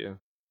have no idea.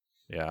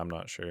 Yeah, I'm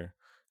not sure.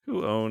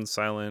 Who owns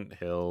Silent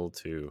Hill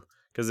 2?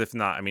 Because if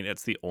not, I mean,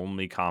 it's the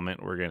only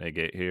comment we're going to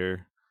get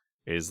here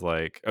is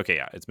like, okay,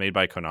 yeah, it's made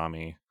by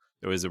Konami.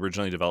 It was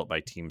originally developed by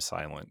Team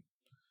Silent.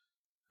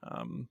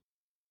 And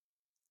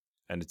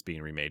it's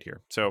being remade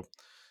here. So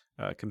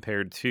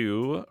compared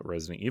to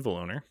Resident Evil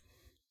owner,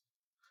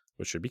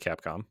 which should be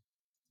Capcom.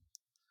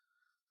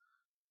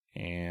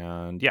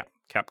 And yeah,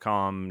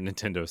 Capcom,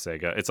 Nintendo,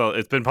 Sega.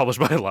 It's been published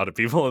by a lot of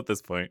people at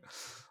this point.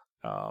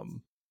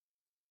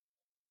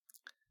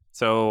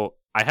 So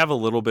I have a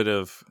little bit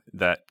of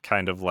that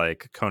kind of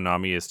like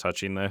Konami is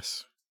touching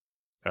this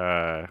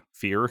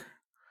fear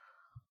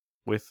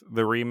with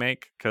the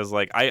remake, because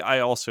like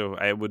I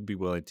would be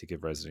willing to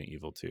give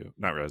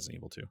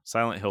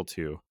Silent Hill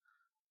 2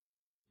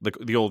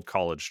 the old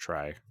college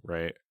try,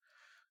 right?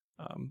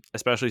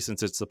 Especially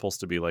since it's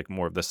supposed to be like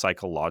more of the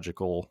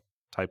psychological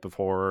type of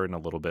horror and a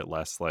little bit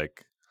less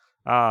like,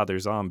 they're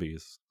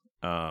zombies.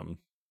 Where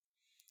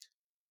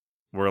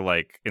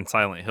like in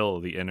Silent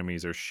Hill, the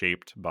enemies are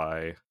shaped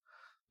by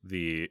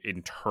the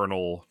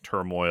internal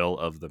turmoil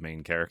of the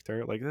main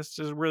character. Like, this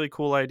is a really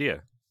cool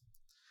idea.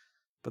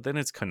 But then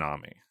it's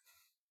Konami,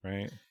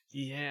 right?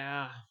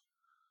 Yeah.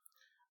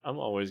 I'm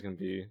always going to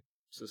be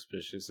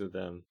suspicious of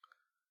them.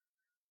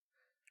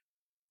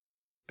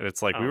 And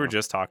it's like, we were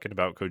just talking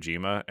about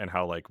Kojima and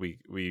how like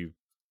we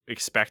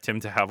expect him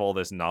to have all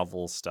this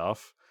novel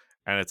stuff.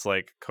 And it's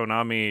like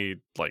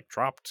Konami like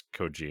dropped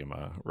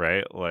Kojima,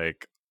 right?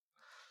 Like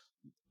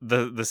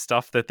the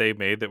stuff that they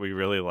made that we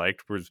really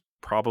liked was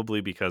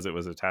probably because it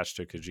was attached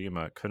to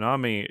Kojima.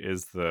 Konami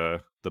is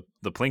the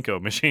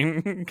Plinko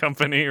machine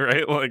company,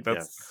 right? Like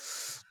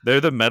they're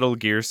the Metal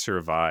Gear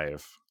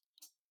Survive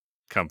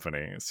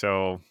company.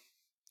 So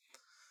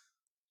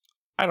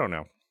I don't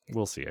know.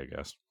 We'll see, I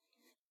guess.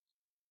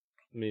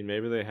 I mean,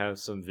 maybe they have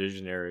some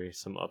visionary,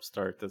 some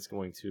upstart that's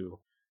going to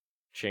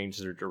change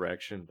their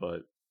direction,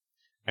 but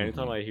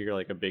anytime I hear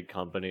like a big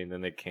company and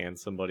then they can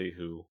somebody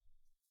who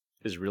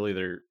is really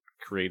their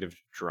creative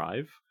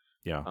drive,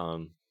 you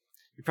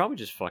probably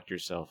just fucked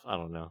yourself. I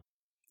don't know.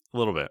 A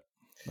little bit.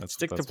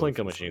 Stick to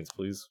Plinko machines,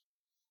 please.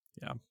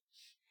 Yeah.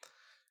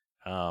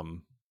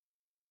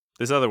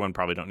 This other one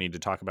probably don't need to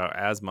talk about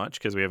as much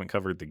because we haven't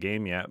covered the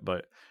game yet,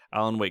 but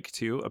Alan Wake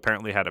 2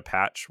 apparently had a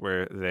patch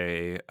where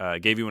they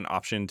gave you an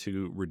option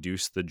to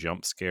reduce the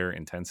jump scare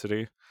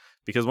intensity.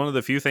 Because one of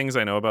the few things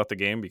I know about the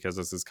game, because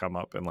this has come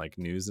up in like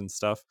news and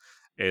stuff,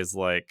 is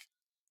like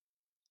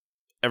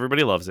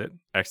everybody loves it.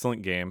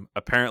 Excellent game.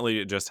 Apparently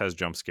it just has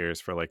jump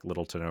scares for like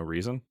little to no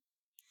reason.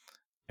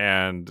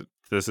 And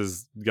this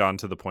has gone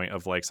to the point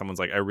of like someone's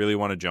like, I really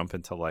want to jump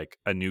into like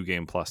a new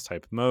game plus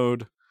type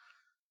mode,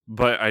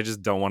 but I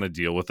just don't want to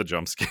deal with the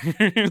jump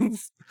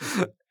scares.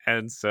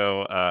 And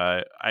so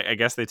I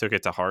guess they took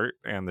it to heart,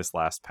 and this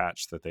last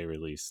patch that they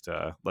released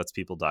lets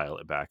people dial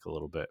it back a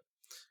little bit.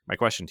 My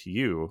question to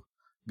you,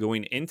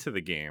 going into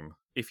the game,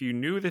 if you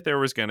knew that there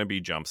was going to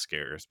be jump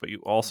scares, but you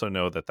also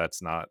know that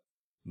that's not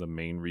the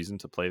main reason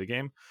to play the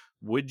game,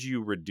 would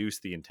you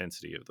reduce the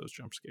intensity of those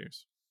jump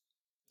scares?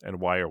 And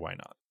why or why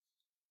not?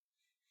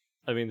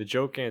 I mean, the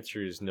joke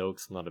answer is no,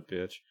 'cause I'm not a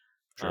bitch.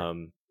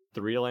 Sure.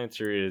 The real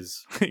answer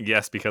is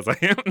yes, because I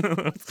am.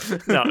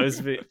 No,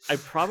 I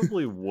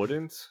probably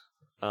wouldn't.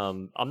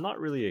 I'm not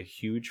really a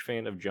huge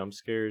fan of jump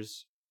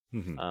scares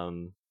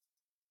Mhm.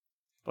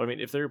 But I mean,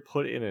 if they're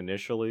put in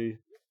initially,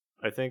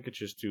 I think it's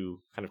just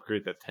to kind of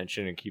create that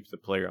tension and keep the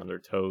player on their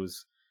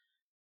toes.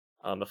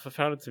 If I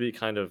found it to be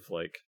kind of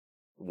like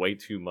way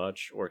too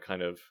much or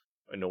kind of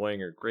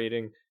annoying or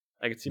grating,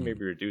 I could see Mm.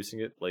 maybe reducing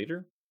it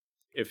later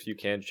if you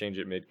can change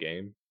it mid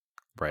game.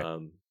 Right.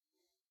 Um,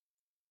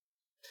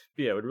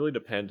 but yeah, it would really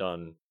depend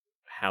on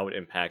how it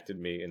impacted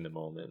me in the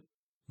moment.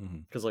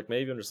 Mhm. Because like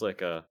maybe I'm just like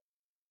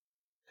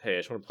hey, I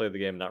just want to play the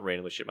game, not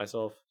randomly shit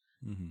myself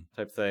Mhm.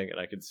 type thing, and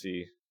I could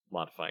see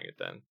modifying it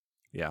then.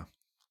 Yeah.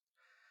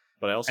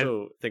 But I And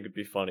also think it'd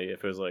be funny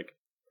if it was like,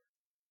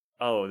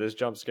 oh, this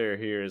jump scare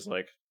here is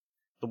like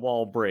the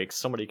wall breaks,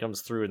 somebody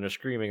comes through and they're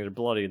screaming, they're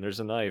bloody, and there's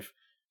a knife.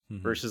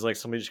 mhm. Versus like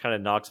somebody just kind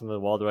of knocks into the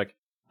wall, they're like,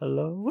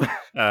 hello,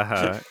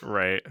 Uh-huh,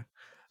 right.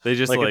 They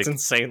just, like it's like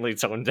insanely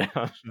toned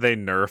down. they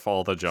nerf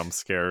all the jump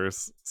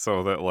scares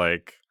so that,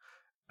 like,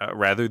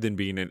 rather than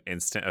being an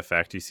instant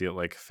effect, you see it,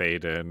 like,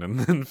 fade in and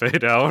then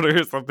fade out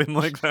or something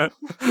like that.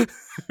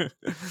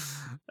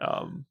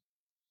 Um,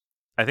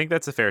 I think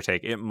that's a fair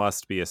take. It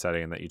must be a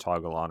setting that you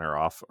toggle on or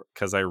off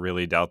because I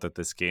really doubt that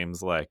this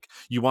game's like,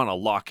 "You wanna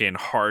lock in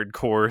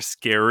hardcore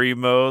scary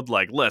mode?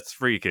 Like, let's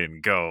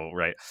freaking go,"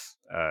 right?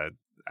 Uh,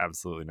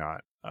 Absolutely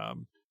not.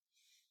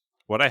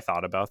 What I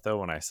thought about though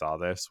when I saw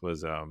this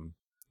was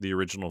the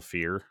original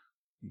Fear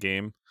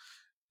game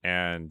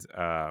and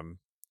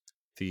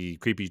the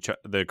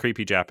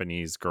creepy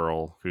Japanese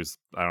girl who's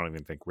I don't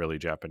even think really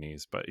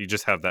Japanese, but you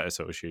just have that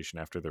association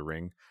after the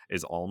ring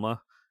is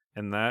Alma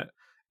in that.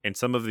 And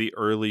some of the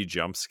early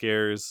jump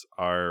scares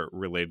are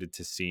related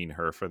to seeing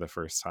her for the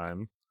first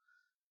time.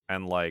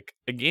 And like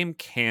a game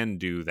can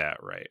do that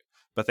right.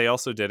 But they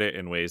also did it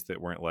in ways that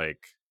weren't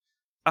like,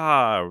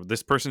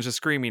 this person's just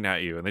screaming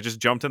at you and they just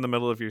jumped in the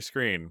middle of your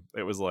screen.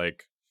 It was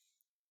like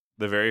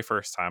the very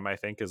first time I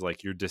think is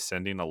like you're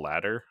descending a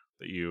ladder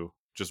that you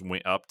just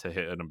went up to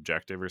hit an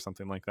objective or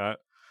something like that,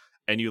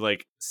 and you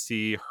like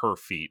see her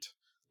feet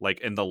like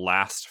in the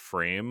last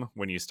frame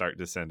when you start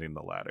descending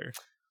the ladder.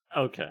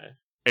 Okay,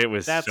 It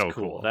was that's so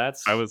cool. cool.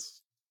 I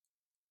was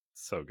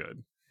so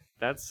good.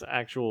 That's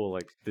actual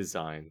like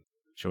design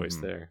choice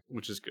Hmm. there,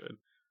 which is good.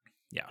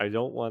 Yeah. I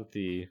don't want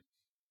the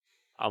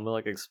I'm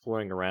like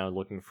exploring around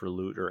looking for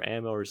loot or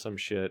ammo or some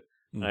shit,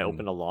 and I Hmm.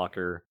 open a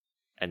locker,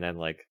 and then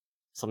like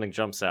something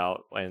jumps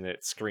out and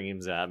it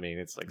screams at me,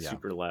 and it's like Yeah.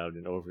 super loud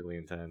and overly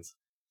intense.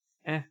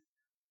 Eh,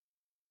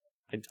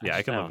 I Yeah. I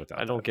just can live I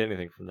without don't that. get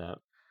anything from that.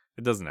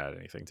 It doesn't add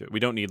anything to it. We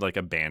don't need like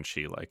a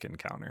banshee like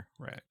encounter,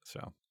 right?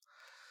 So,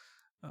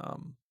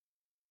 um,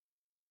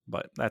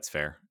 but that's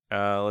fair.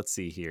 Let's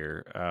see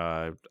here.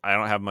 I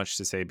don't have much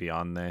to say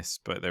beyond this,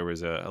 but there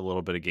was a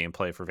little bit of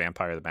gameplay for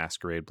Vampire the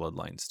Masquerade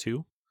Bloodlines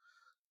 2,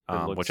 It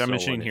looks which I'm so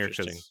mentioning here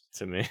uninteresting because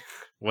to me.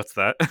 what's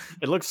that?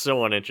 It looks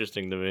so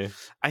uninteresting to me.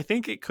 I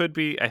think it could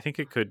be. I think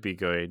it could be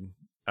good,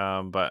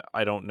 but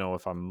I don't know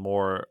if I'm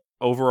more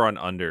over on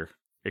under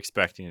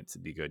expecting it to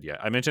be good yet.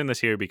 I mentioned this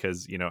here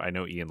because I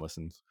know Ian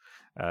listens.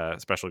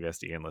 Special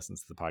guest Ian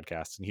listens to the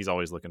podcast, and he's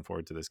always looking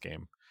forward to this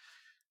game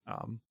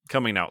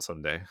coming out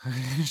someday.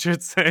 I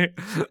should say,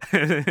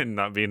 and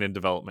not being in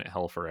development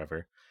hell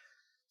forever.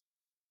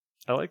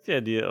 I like the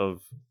idea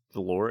of the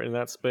lore in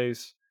that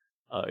space.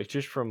 It's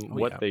just from Oh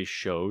what yeah. they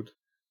showed,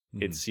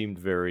 it Hmm. seemed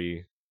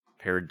very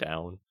pared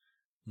down.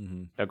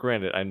 Hmm. Now,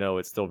 granted, I know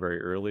it's still very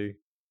early,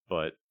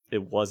 but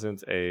it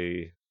wasn't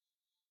a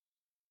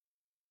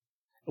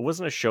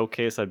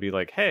showcase. I'd be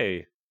like,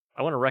 hey,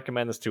 I want to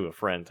recommend this to a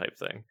friend type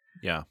thing.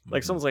 Yeah.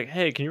 Like Hmm. someone's like,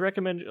 hey, can you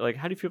recommend? Like,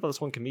 how do you feel about this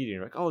one comedian?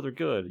 You're like, oh, they're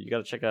good. You got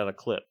to check out a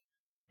clip.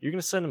 You're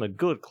gonna send them a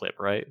good clip,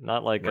 right?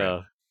 Not like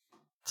Right.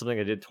 something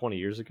I did 20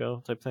 years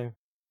ago type thing.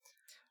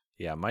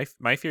 Yeah.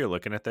 My fear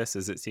looking at this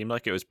is it seemed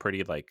like it was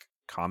pretty like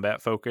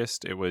combat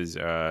focused. It was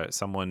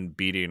someone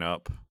beating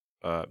up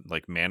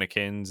like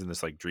mannequins in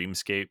this like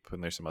dreamscape,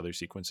 and there's some other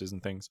sequences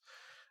and things.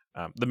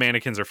 The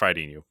mannequins are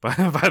fighting you, by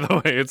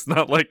the way. It's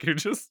not like you're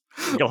just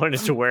Going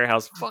into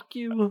warehouse, fuck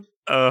you.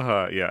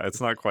 yeah,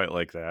 it's not quite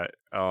like that.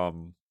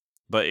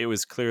 But it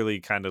was clearly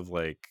kind of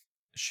like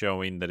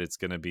showing that it's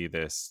going to be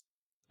this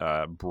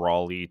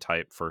brawly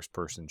type first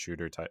person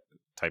shooter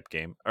type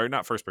game, or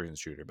not first person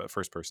shooter but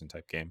first person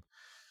type game,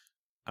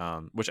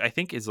 which I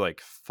think is like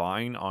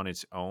fine on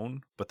its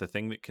own. But the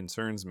thing that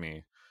concerns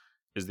me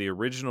is the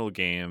original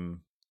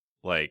game,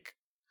 like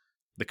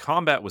the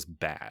combat was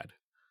bad,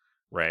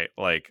 right?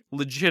 Like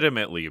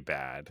legitimately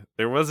bad.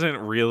 There wasn't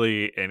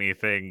really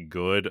anything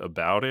good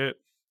about it,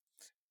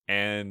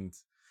 and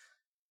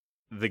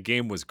the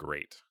game was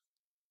great,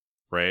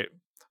 right?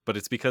 But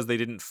it's because they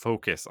didn't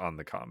focus on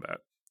the combat.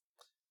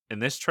 In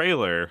this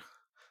trailer,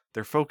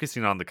 they're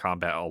focusing on the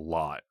combat a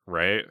lot,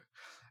 right?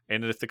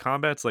 And if the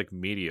combat's like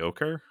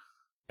mediocre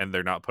and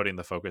they're not putting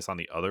the focus on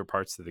the other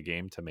parts of the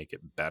game to make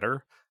it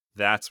better,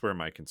 that's where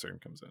my concern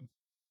comes in.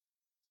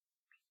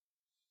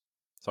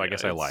 So I Yeah,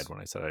 guess I lied it's. when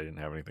I said I didn't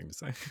have anything to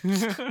say.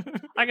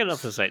 I got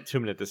enough to say.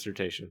 2-minute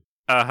dissertation.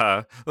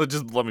 Uh-huh. Well,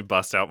 just let me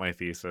bust out my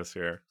thesis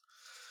here.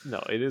 No,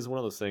 it is one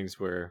of those things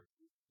where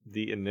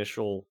the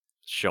initial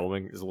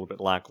showing is a little bit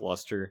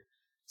lackluster.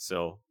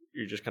 So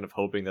you're just kind of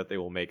hoping that they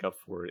will make up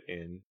for it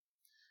in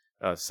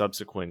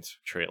subsequent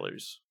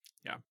trailers.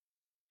 Yeah.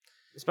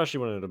 Especially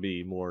when it'll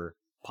be more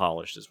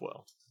polished as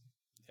well.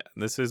 Yeah,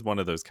 and this is one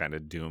of those kind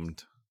of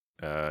doomed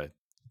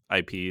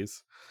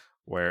IPs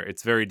where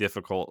it's very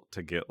difficult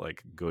to get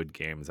like good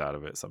games out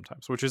of it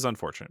sometimes, which is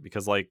unfortunate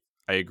because like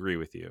I agree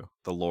with you,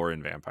 the lore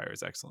in Vampire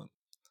is excellent,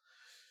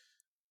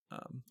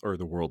 or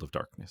the World of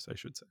Darkness, I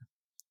should say.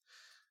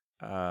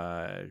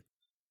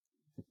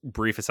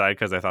 Brief aside,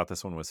 because I thought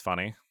this one was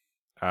funny.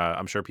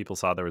 I'm sure people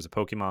saw there was a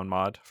Pokemon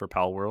mod for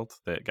Pal World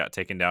that got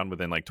taken down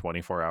within like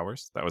 24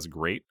 hours. That was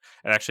great.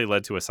 It actually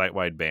led to a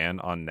site-wide ban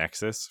on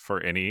Nexus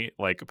for any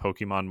like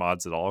Pokemon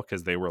mods at all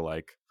because they were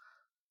like,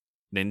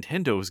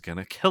 Nintendo's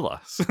gonna kill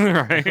us,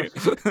 right?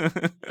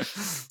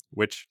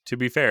 Which, to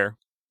be fair,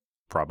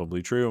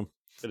 probably true.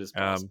 It is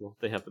possible.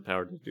 They have the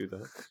power to do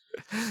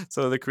that.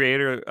 So the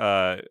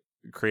creator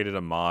created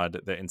a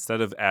mod that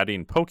instead of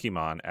adding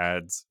Pokemon,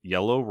 adds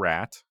Yellow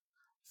Rat,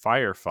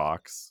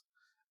 Firefox,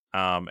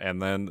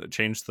 and then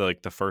changed the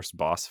first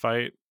boss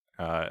fight,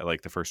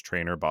 like the first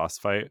trainer boss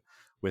fight,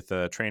 with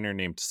a trainer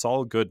named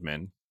Saul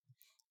Goodman,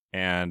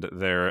 and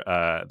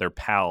their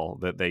pal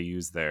that they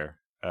used there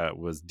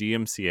was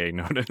DMCA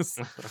Notice.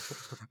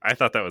 I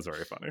thought that was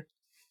very funny.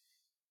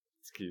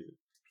 It's cute.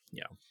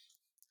 Yeah,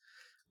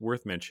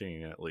 worth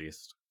mentioning at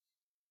least.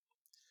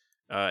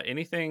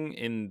 Anything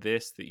in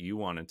this that you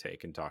want to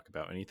take and talk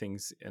about? Anything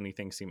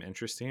seem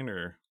interesting,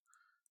 or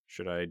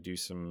should I do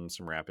some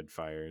rapid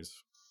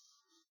fires?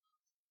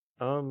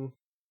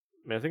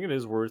 I think it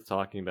is worth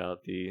talking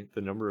about the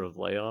number of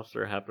layoffs that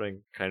are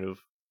happening kind of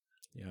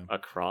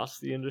across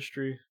the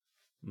industry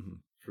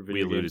for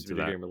video games,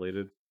 video game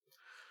related.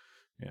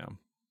 Yeah.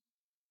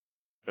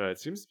 It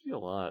seems to be a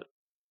lot.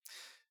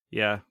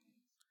 Yeah.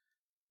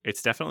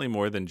 It's definitely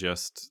more than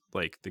just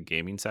like the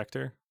gaming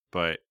sector,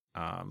 but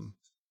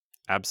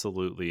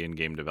absolutely in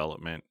game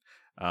development.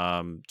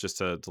 Just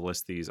to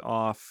list these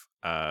off,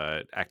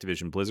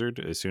 Activision Blizzard,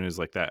 as soon as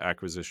like that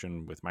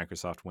acquisition with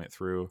Microsoft went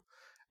through,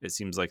 it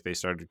seems like they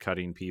started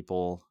cutting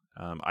people.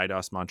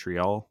 IDOS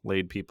Montreal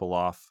laid people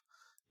off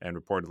and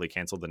reportedly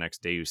canceled the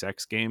next Deus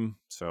Ex game.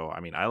 So, I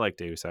mean, I like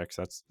Deus Ex.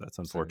 That's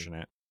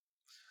unfortunate.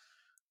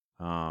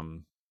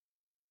 The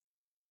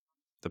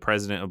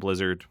president of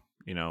Blizzard,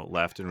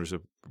 left and was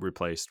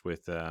replaced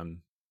with the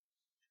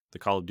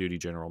Call of Duty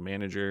general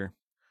manager.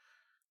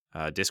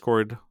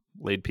 Discord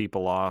laid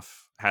people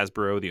off.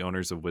 Hasbro, the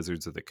owners of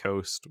Wizards of the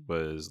Coast,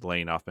 was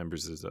laying off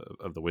members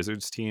of the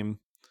Wizards team.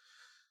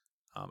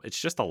 It's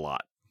just a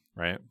lot,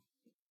 right?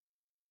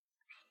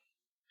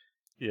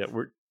 Yeah,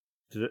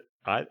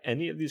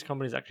 any of these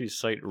companies actually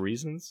cite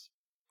reasons?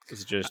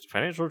 Is it just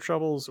financial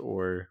troubles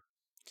or?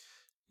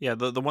 Yeah,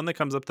 the one that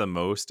comes up the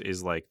most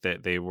is like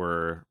that they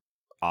were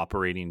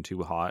operating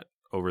too hot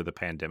over the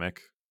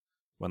pandemic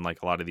when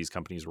like a lot of these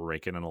companies were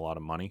raking in a lot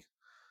of money.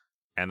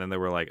 And then they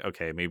were like,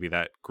 okay, maybe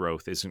that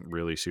growth isn't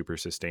really super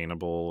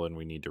sustainable and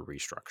we need to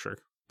restructure.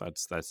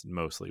 That's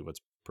mostly what's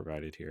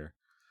provided here.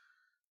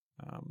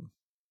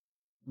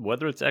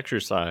 Whether it's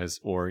exercise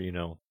or,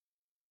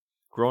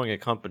 growing a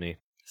company,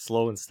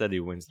 slow and steady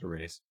wins the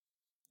race.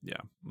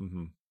 Yeah.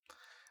 Mm-hmm.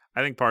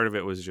 I think part of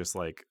it was just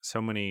like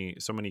so many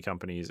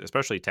companies,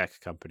 especially tech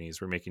companies,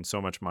 were making so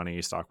much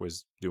money. Stock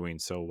was doing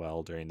so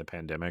well during the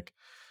pandemic.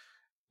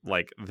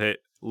 Like that,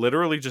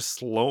 literally just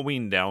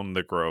slowing down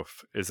the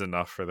growth is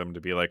enough for them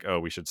to be like,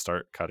 oh, we should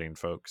start cutting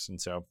folks. And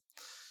so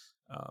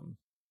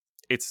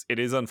it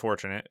is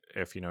unfortunate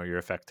if you're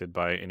affected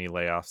by any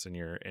layoffs in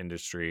your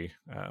industry.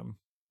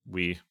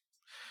 We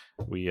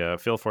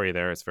feel for you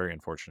there. It's very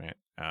unfortunate.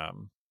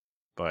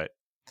 But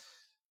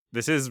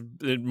this is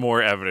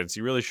more evidence.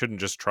 You really shouldn't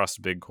just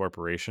trust big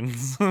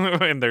corporations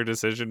in their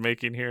decision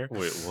making here.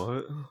 Wait,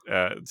 what?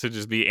 To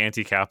just be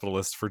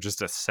anti-capitalist for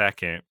just a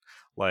second,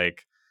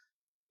 like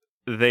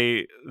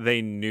they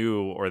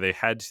knew, or they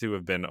had to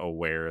have been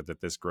aware that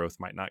this growth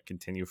might not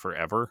continue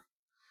forever.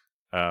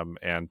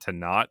 And to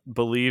not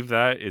believe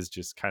that is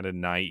just kind of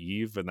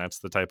naive, and that's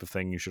the type of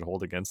thing you should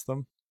hold against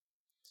them.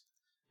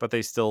 But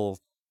they still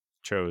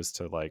chose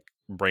to like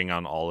bring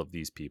on all of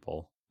these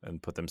people and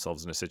put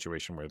themselves in a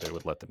situation where they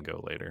would let them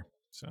go later.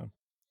 So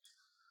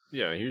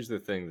yeah, here's the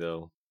thing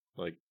though,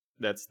 like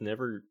that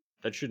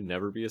should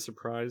never be a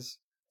surprise,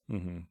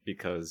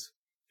 because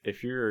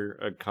if you're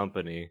a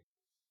company,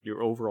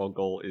 your overall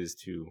goal is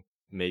to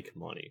make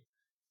money,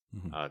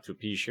 to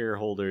appease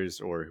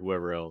shareholders or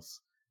whoever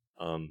else.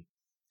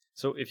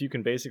 So if you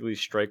can basically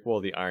strike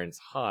while the iron's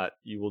hot,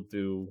 you will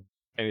do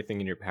anything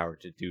in your power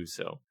to do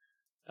so.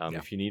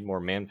 If you need more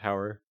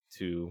manpower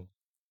to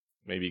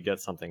maybe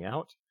get something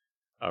out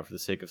for the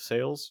sake of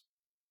sales,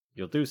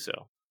 you'll do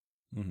so.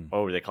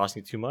 Oh, are they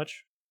costing you too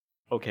much?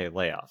 Okay,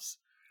 layoffs.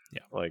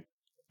 Yeah. Like,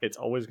 it's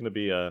always going to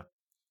be a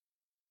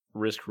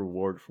risk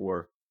reward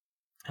for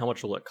how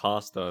much will it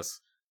cost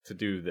us to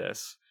do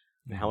this,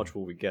 and how much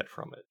will we get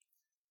from it.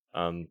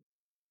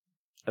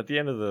 At the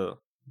end of the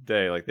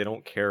day, like, they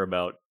don't care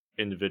about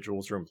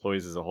individuals or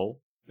employees as a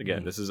whole.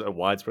 Again, this is a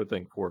widespread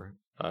thing for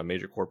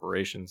major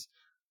corporations,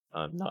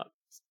 not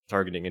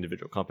targeting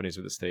individual companies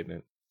with this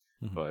statement.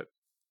 Mhm. but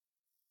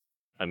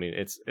I mean,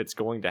 it's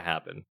going to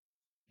happen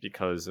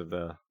because of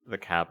the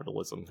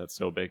capitalism that's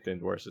so baked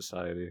into our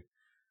society.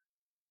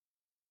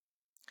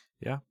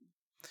 Yeah.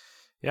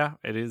 Yeah,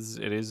 it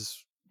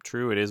is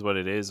true. It is what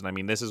it is. And I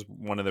mean, this is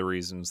one of the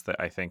reasons that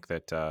I think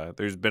that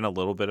there's been a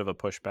little bit of a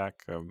pushback.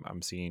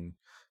 I'm seeing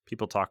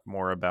people talk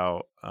more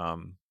about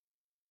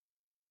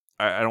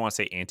I don't want to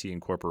say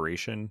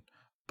anti-incorporation,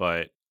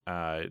 but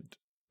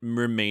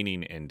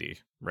remaining indie,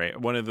 right?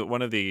 One of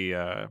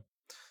the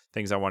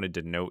things I wanted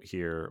to note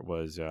here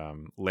was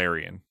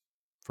Larian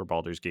for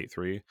Baldur's Gate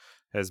 3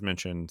 has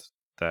mentioned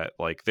that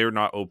like they're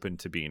not open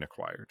to being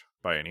acquired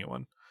by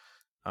anyone.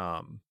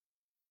 Um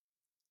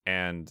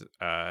and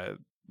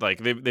like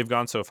they've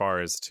gone so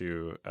far as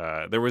to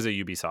there was a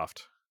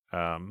Ubisoft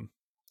um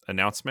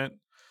announcement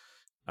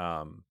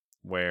um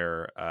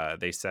where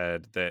they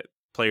said that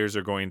players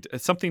are going to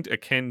it's something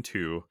akin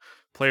to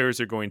players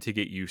are going to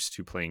get used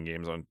to playing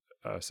games on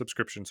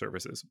subscription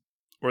services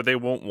or they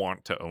won't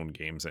want to own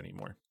games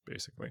anymore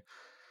basically.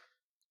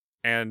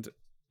 And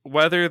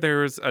whether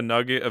there's a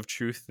nugget of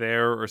truth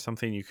there or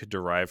something you could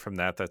derive from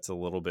that that's a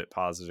little bit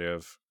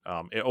positive,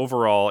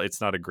 overall,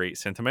 it's not a great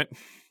sentiment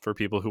for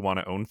people who want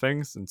to own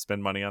things and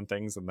spend money on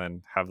things and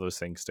then have those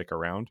things stick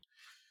around.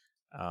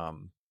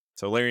 Um,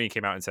 so Larry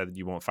came out and said that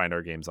you won't find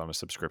our games on a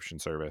subscription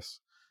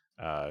service,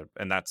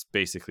 and that's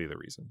basically the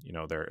reason. You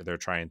know, they're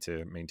trying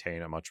to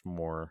maintain a much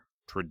more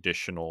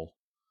traditional.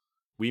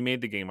 We made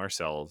the game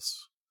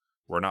ourselves.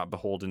 We're not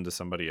beholden to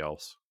somebody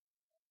else.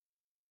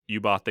 You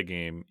bought the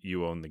game.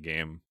 You own the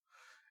game,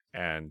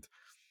 and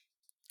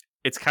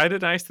it's kind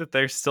of nice that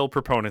they're still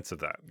proponents of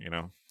that, you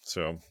know?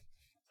 So,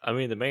 I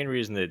mean, the main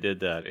reason they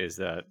did that is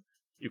that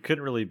you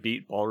couldn't really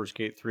beat Baldur's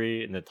Gate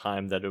 3 in the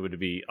time that it would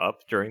be up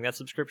during that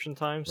subscription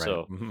time, right.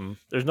 so Hmm.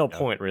 there's no Yeah.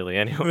 point really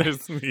anyway.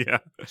 Yeah.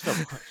 There's no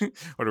point.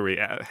 What are we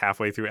at?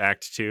 Halfway through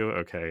Act Two?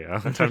 Okay. Yeah.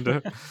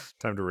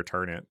 Time to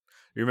return it.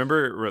 You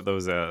remember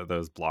those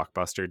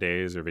Blockbuster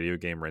days or video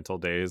game rental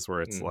days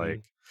where it's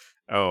like,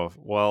 Hmm. oh,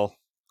 well,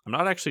 I'm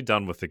not actually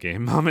done with the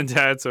game, Mom and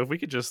Dad. So if we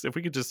could just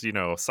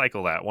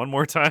cycle that one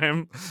more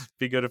time,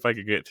 be good if I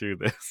could get through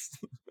this.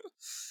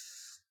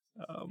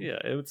 um, Yeah,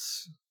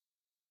 it's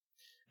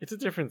a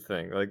different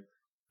thing. Like,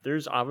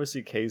 there's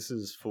obviously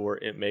cases for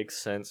it makes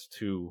sense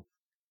to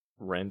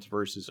rent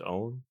versus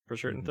own for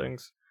certain mhm.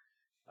 things.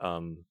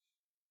 Um,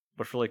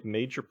 but for like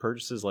major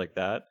purchases like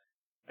that,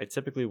 I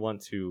typically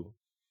want to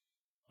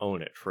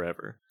own it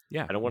forever.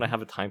 Yeah. I don't want to Mhm.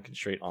 have a time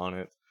constraint on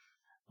it.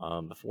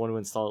 If I want to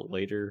install it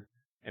later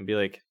and be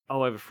like,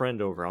 oh, I have a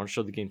friend over, I want to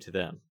show the game to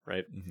them,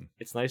 right? Mhm.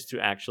 It's nice to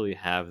actually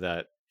have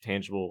that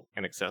tangible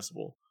and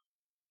accessible.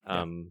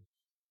 Yeah. Um,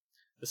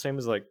 the same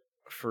as like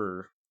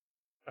for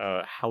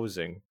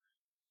housing.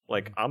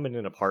 Like Mhm. I'm in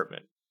an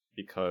apartment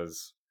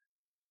because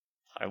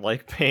I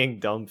like paying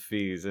dumb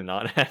fees and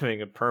not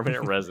having a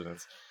permanent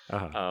residence.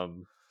 Uh-huh.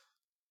 Um,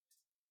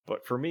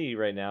 but for me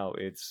right now,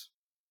 it's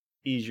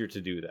easier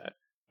to do that.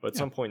 But at Yeah.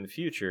 some point in the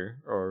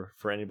future, or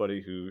for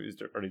anybody who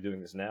is already doing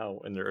this now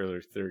in their early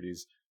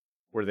 30s,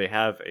 where they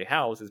have a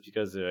house, it's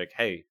because they're like,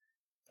 hey,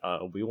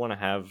 we want to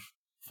have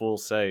full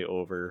say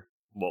over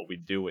what we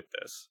do with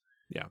this.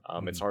 Yeah.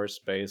 It's Mhm. our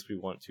space. We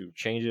want to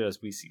change it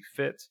as we see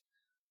fit.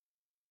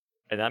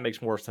 And that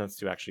makes more sense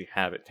to actually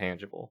have it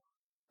tangible.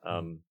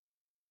 Mhm.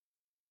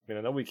 I mean,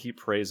 I know we keep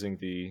praising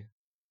the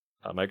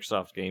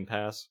Microsoft Game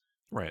Pass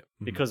Right.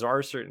 Mhm. because there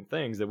are certain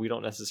things that we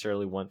don't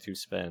necessarily want to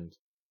spend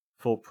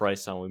full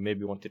price on. We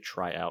maybe want to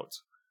try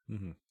out.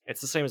 Mhm. It's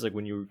the same as like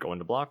when you go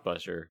into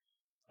Blockbuster.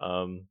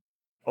 Um,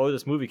 oh,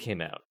 this movie came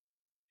out.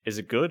 Is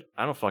it good?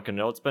 I don't fucking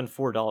know. Spend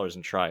 $4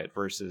 and try it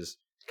versus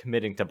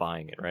committing to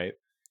buying it, right?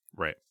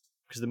 Right.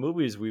 Because the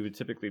movies we would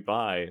typically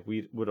buy,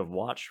 we would have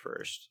watched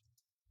first.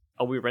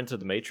 Oh, we rented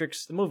The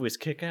Matrix. The movie is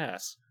kick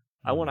ass.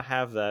 I want Mhm. to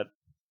have that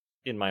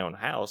in my own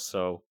house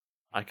so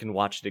I can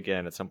watch it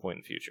again at some point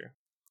in the future.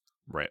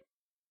 Right.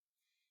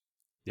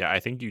 Yeah, I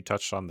think you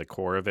touched on the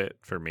core of it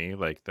for me,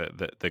 like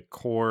the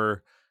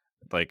core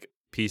like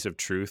piece of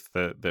truth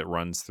that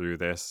runs through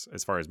this,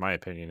 as far as my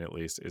opinion at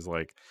least, is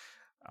like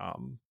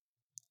um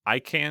I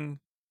can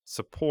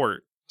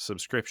support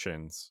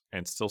subscriptions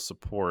and still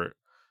support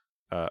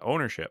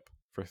ownership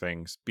for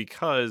things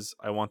because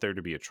I want there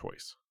to be a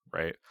choice,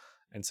 right?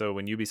 And so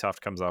when Ubisoft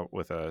comes out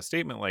with a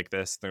statement like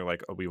this, they're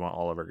like, "Oh, we want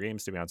all of our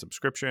games to be on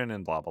subscription,"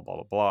 and blah blah blah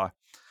blah blah.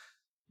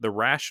 The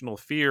rational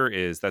fear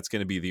is that's going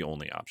to be the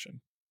only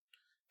option,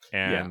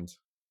 Yeah. and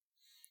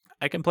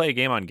I can play a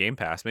game on Game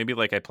Pass, maybe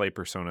like I play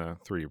Persona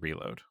 3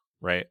 Reload,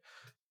 right?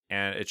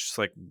 And it's just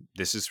like,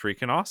 this is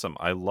freaking awesome.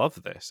 I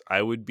love this.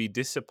 I would be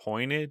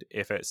disappointed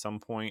if at some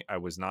point I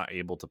was not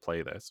able to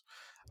play this.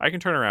 I can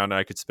turn around and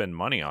I could spend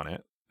money on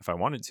it if I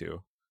wanted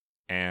to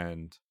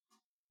and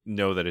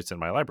know that it's in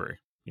my library,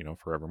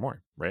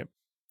 forevermore, right?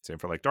 Same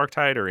for like Dark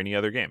Tide or any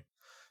other game.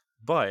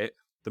 But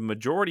the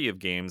majority of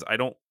games I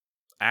don't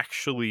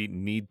actually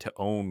need to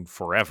own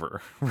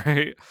forever,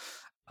 right?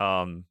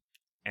 Um,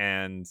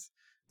 and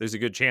there's a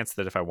good chance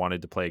that if I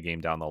wanted to play a game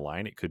down the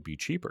line, it could be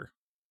cheaper.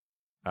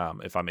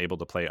 if I'm able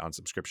to play it on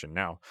subscription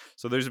now.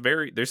 So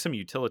there's some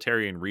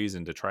utilitarian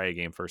reason to try a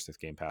game first with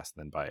Game Pass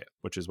and then buy it,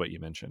 which is what you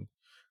mentioned.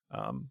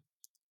 Um,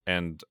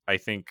 and I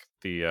think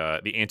the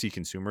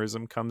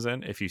anti-consumerism comes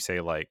in if you say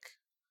like,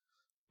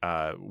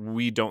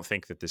 we don't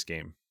think that this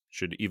game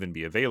should even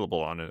be available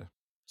on a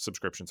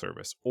subscription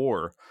service,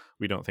 or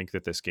we don't think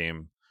that this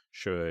game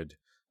should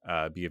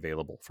be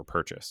available for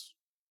purchase,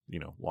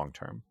 long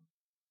term.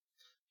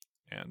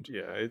 And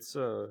Yeah, it's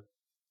a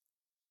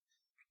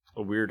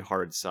weird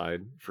hard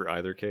side for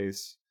either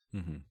case.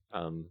 mm-hmm.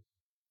 Um,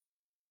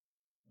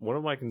 one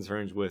of my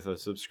concerns with a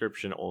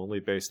subscription only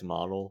based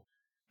model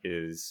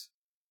is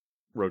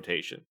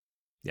rotation.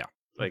 Yeah.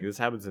 Like this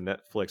happens in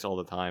Netflix all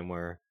the time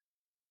where,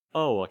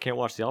 oh, I can't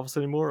watch The Office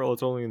anymore. Oh,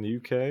 it's only in the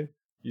UK.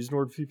 Use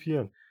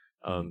NordVPN.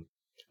 Mm-hmm.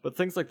 But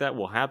things like that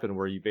will happen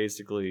where you're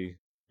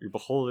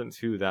beholden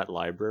to that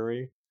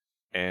library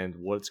and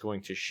what it's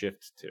going to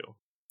shift to.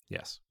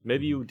 Yes.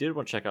 Maybe Mm-hmm. you did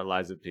want to check out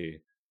Liza P.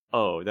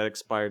 Oh, that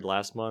expired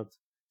last month.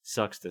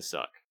 Sucks to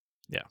suck.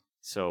 Yeah.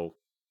 So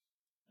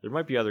there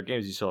might be other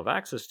games you still have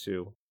access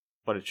to,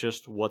 but it's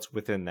just what's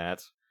within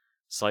that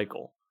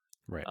cycle.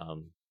 Right.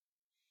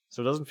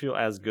 So it doesn't feel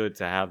as good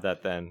to have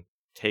that then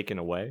taken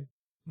away.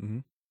 Mm-hmm.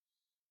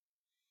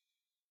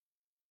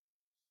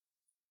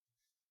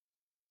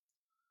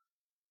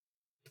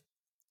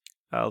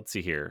 Let's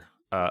see here.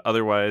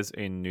 Otherwise,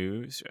 in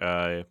news,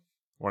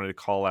 wanted to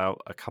call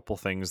out a couple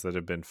things that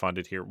have been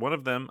funded here. One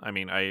of them, I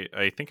mean,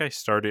 I think I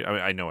started.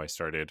 I know I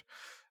started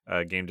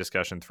a game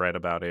discussion thread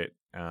about it,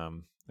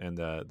 and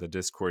the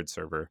Discord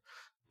server.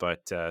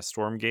 But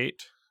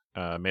Stormgate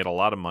made a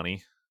lot of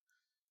money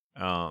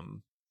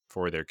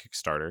for their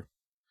Kickstarter,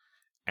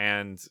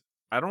 and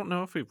I don't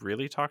know if we've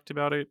really talked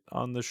about it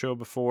on the show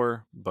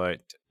before,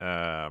 but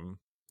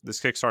this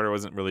Kickstarter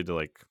wasn't really to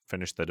like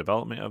finish the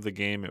development of the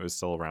game. It was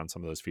still around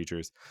some of those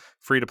features.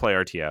 Free to play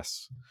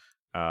RTS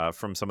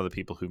from some of the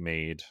people who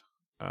made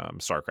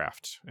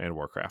StarCraft and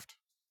Warcraft.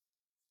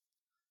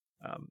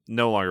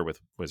 No longer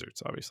with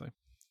Wizards, obviously.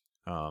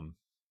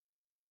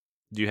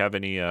 Do you have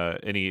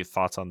any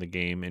thoughts on the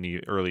game? Any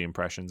early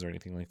impressions or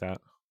anything like that?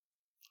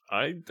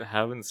 I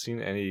haven't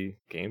seen any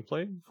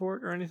gameplay for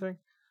it or anything.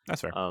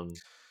 That's fair. Um,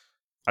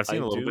 I've I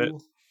seen a little bit. do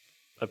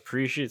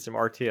appreciate some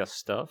RTS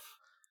stuff,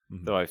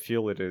 Mm-hmm. though I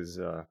feel it is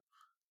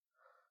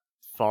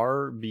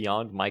far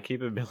beyond my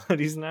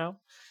capabilities now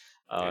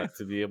Yeah.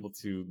 to be able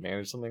to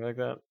manage something like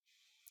that.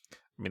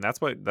 I mean,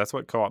 that's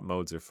what co-op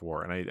modes are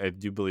for, and I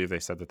do believe they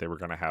said that they were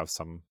going to have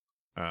some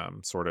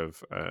sort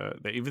of.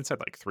 They even said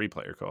like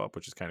 3-player co-op,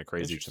 which is kind of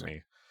crazy to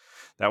Interesting.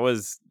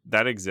 me.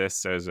 That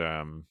exists as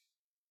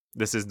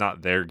this is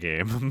not their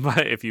game,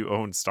 but if you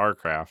own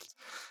StarCraft,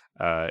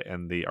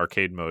 and the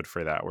arcade mode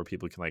for that, where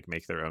people can like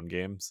make their own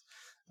games,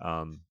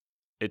 um,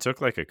 it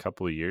took like a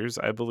couple of years,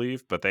 I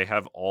believe, but they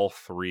have all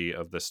 3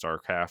 of the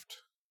StarCraft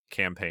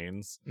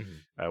campaigns,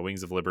 Mm-hmm.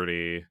 Wings of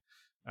Liberty,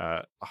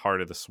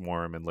 Heart of the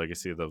Swarm, and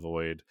Legacy of the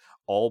Void,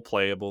 all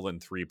playable in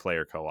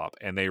 3-player co-op,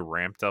 and they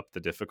ramped up the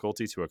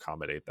difficulty to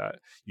accommodate that.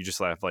 You just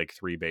have like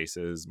 3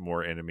 bases,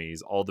 more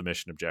enemies, all the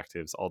mission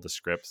objectives, all the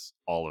scripts,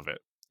 all of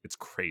it. It's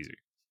crazy.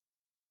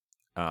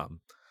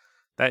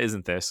 That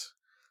isn't this.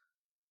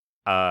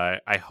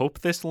 I hope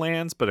this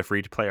lands, but a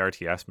free-to-play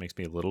RTS makes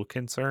me a little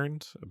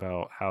concerned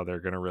about how they're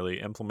going to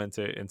really implement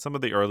it. And some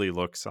of the early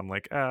looks, I'm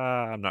like,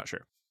 I'm not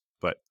sure,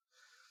 but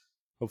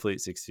hopefully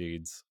it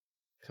succeeds.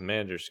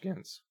 Commander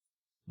skins.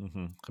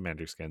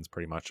 Commander skins,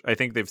 pretty much. I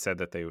think they've said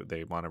that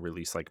they want to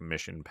release like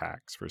mission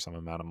packs for some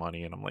amount of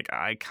money, and I'm like,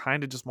 I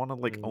kind of just want to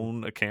like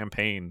own a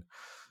campaign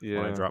when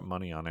I Yeah. drop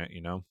money on it,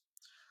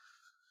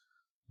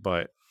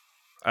 But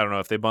I don't know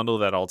if they bundle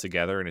that all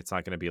together and it's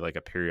not going to be like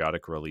a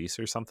periodic release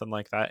or something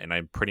like that. And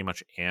I pretty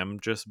much am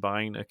just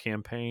buying a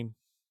campaign.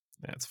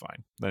 That's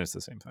fine. Then it's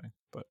the same thing.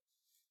 But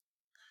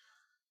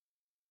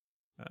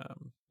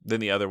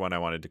then the other one I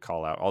wanted to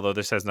call out, although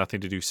this has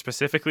nothing to do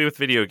specifically with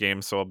video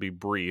games, so I'll be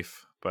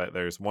brief. But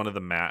there's one of the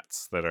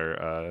Matts that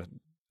are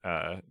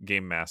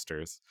game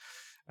masters.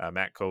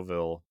 Matt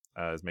Colville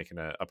is making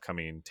an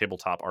upcoming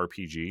tabletop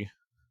RPG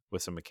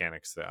with some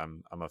mechanics that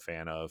I'm a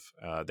fan of.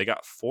 They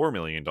got $4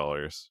 million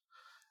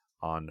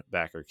on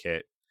backer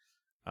kit,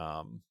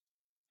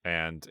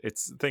 and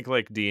it's think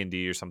like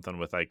D&D or something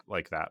with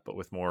like that, but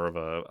with more of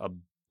a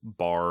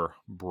bar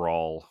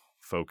brawl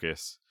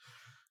focus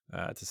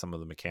to some of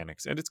the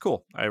mechanics, and it's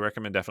cool. I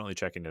recommend definitely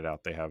checking it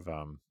out. They have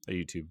a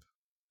YouTube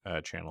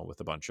channel with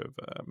a bunch of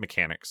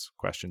mechanics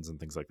questions and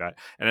things like that,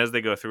 and as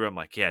they go through, I'm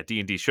like, yeah,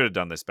 D&D should have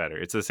done this better.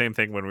 It's the same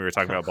thing when we were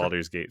talking about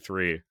Baldur's Gate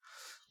 3,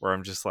 where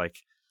I'm just like,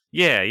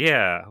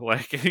 yeah,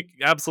 like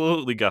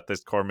absolutely got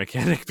this core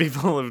mechanic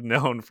people have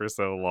known for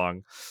so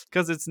long,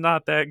 because it's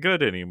not that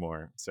good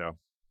anymore. So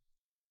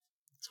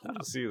It's cool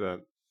to see that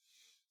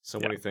so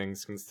yeah, many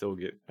things can still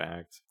get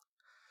backed.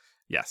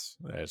 yes,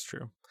 that is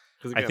true.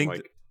 Because I again, think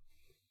like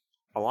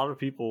a lot of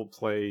people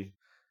play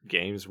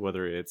games,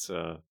 whether it's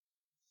a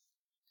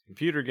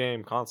computer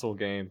game, console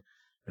game,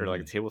 or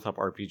like a tabletop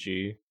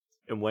RPG,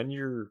 and when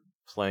you're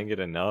playing it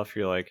enough,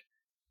 you're like,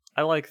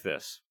 I like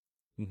this,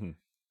 mm-hmm.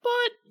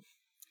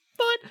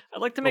 but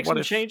I'd like to But make what some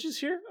if, changes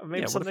here. yeah,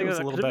 Maybe what if it something was a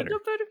that little could have been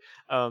better?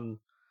 done better.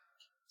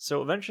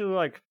 So eventually,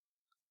 like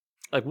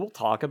we'll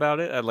talk about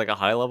it at like a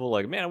high level.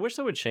 Like, man, I wish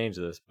I would change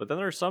this. But then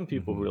there are some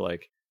people who Hmm. are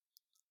like,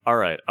 all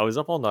right, I was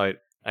up all night.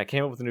 I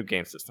came up with a new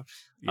game system.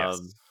 Yes.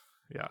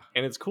 Yeah.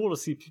 And it's cool to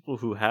see people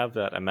who have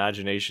that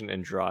imagination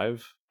and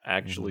drive Hmm.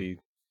 actually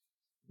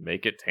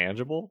make it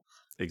tangible.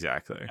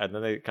 Exactly. And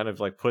then they kind of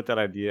like put that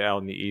idea out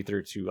in the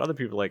ether to other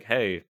people like,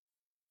 hey,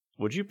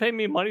 would you pay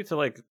me money to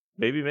like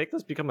maybe make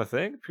this become a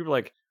thing? People are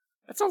like,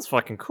 that sounds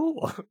fucking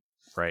cool.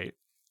 Right.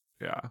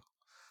 Yeah.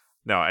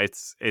 No,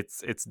 it's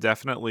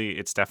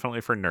definitely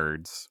for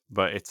nerds,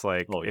 but it's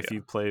like Oh if yeah.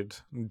 you played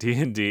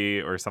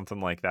D&D or something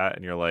like that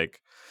and you're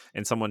like,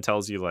 and someone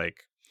tells you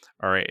like,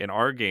 all right, in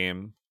our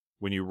game,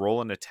 when you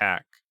roll an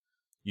attack,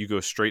 you go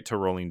straight to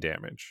rolling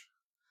damage.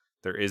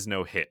 There is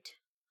no hit.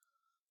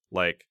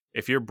 Like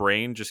if your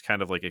brain just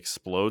kind of like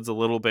explodes a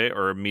little bit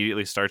or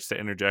immediately starts to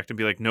interject and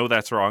be like, no,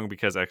 that's wrong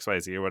because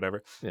XYZ or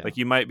whatever, Yeah. like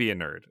you might be a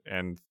nerd,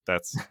 and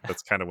that's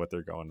kind of what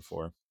they're going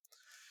for.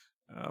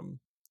 Um,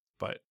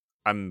 but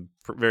I'm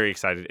very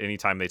excited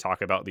anytime they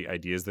talk about the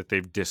ideas that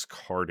they've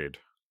discarded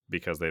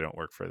because they don't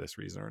work for this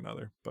reason or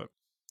another. But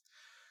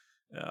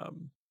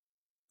um,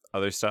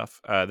 other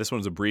stuff. This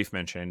one's a brief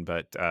mention,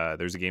 but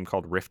there's a game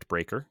called Rift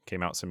Breaker.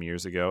 Came out some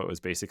years ago. It was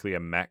basically a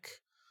mech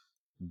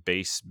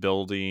base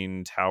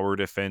building, tower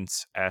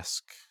defense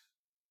esque.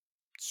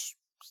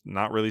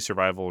 Not really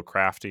survival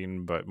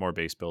crafting, but more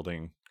base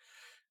building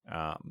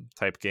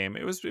type game.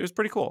 It was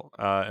pretty cool.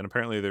 And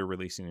apparently they're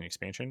releasing an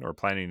expansion or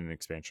planning an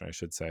expansion, I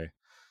should say,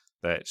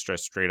 that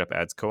just straight up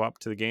adds co-op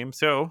to the game.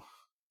 So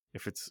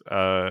if it's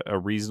a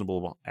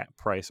reasonable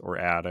price or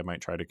ad, I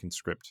might try to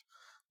conscript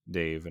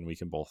Dave, and we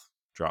can both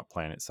drop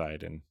planet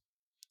side and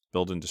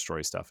build and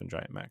destroy stuff in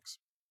giant mechs.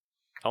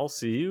 I'll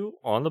see you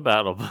on the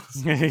battle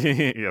bus.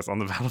 Yes, on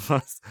the battle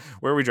bus.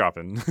 Where are we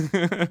dropping?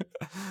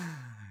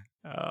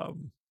 I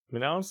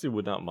mean, I honestly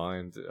would not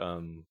mind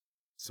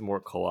some more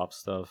co-op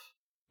stuff.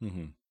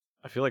 Mhm,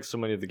 I feel like so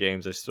many of the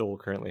games I still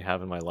currently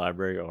have in my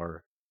library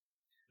are.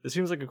 This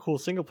seems like a cool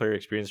single player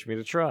experience for me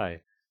to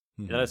try.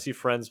 And then I mhm. see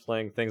friends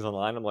playing things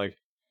online. I'm like,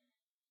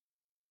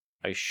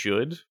 I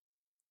should,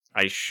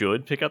 I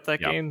should pick up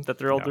that Yep. game that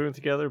they're all Yeah. doing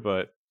together,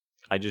 but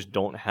I just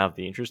don't have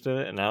the interest in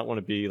it, and I don't want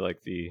to be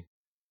like the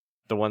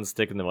one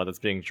stick in the mud that's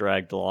being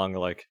dragged along.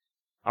 Like,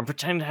 I'm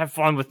pretending to have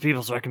fun with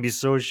people so I can be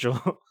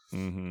social.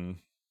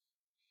 Mhm.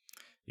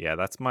 Yeah,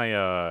 that's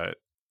my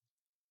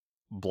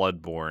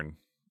Bloodborne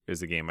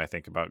is a game I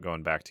think about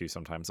going back to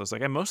sometimes. I was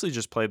like, I mostly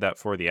just played that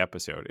for the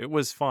episode. It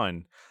was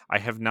fun. I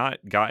have not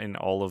gotten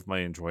all of my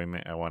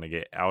enjoyment I want to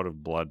get out of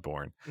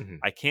Bloodborne. Mhm.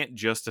 I can't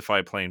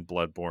justify playing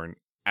Bloodborne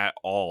at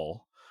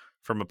all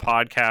from a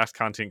podcast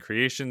content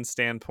creation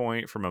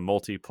standpoint, from a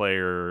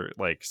multiplayer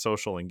like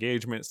social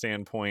engagement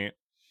standpoint.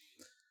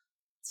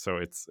 So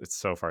it's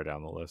so far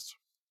down the list.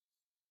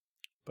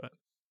 But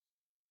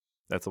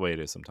that's the way it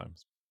is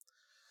sometimes.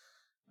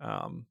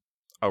 Um,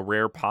 a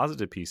rare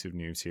positive piece of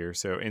news here.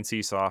 So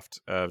NCSoft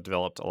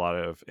developed a lot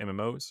of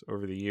MMOs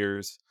over the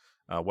years.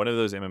 One of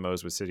those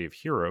MMOs was City of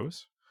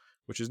Heroes,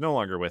 which is no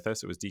longer with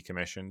us. It was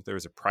decommissioned. There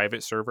was a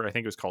private server, I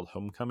think it was called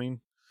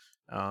Homecoming,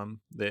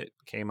 that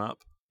came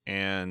up,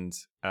 and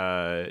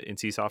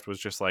NCSoft was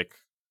just like,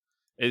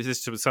 it's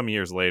just some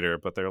years later,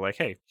 but they're like,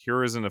 hey,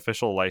 here is an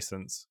official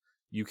license.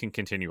 You can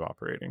continue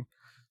operating.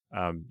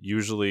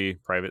 Usually,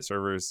 private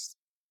servers,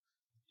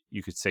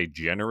 you could say,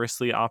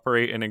 generously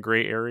operate in a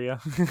gray area.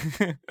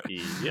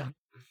 Yeah.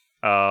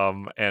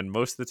 And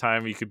most of the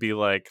time you could be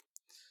like,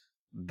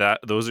 that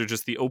those are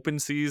just the open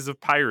seas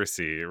of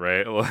piracy,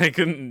 right? Like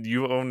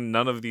you own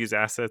none of these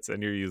assets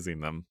and you're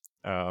using them.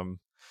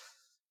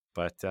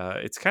 But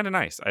it's kind of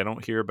nice. I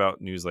don't hear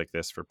about news like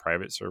this for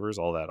private servers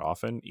all that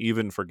often,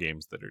 even for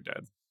games that are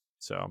dead.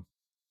 So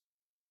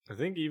I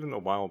think even a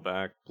while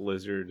back,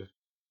 Blizzard,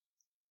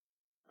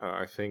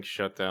 I think,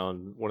 shut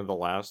down one of the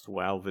last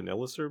WoW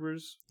vanilla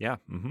servers, yeah.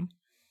 Hmm.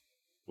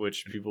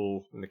 which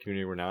people in the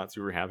community were not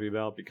super happy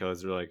about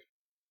because they're like,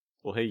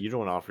 well, hey, you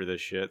don't offer this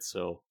shit,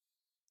 so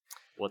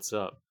what's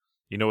up?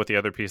 You know what the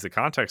other piece of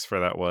context for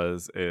that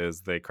was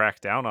is they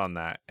cracked down on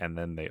that and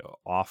then they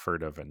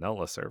offered a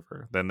vanilla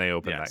server. Then they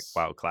opened that Yes.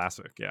 WoW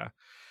Classic, yeah.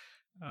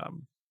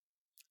 Um,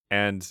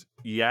 and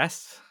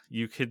yes,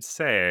 you could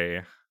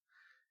say,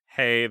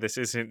 hey, this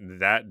isn't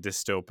that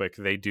dystopic.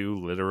 They do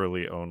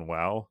literally own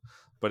WoW,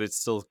 but it's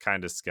still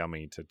kind of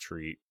scummy to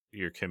treat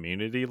your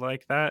community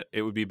like that.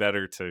 It would be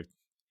better to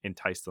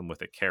entice them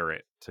with a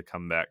carrot to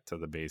come back to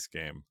the base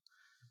game,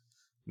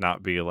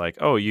 not be like,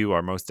 oh, you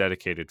are most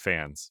dedicated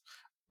fans.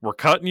 We're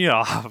cutting you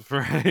off,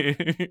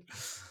 right?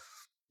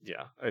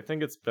 Yeah, I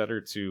think it's better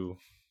to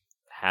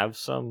have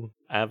some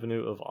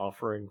avenue of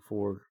offering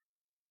for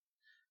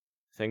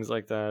things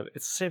like that.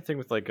 It's the same thing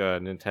with like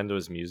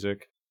Nintendo's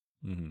music.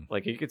 Hmm.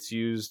 Like it gets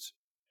used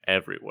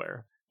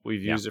everywhere.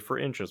 We've Yeah. used it for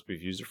intros,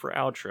 we've used it for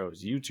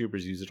outros.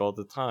 YouTubers use it all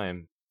the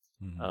time.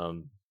 Hmm.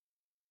 Um,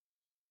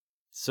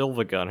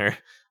 Silva Gunner.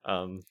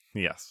 Um,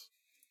 Yes.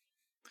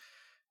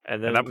 and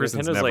And then that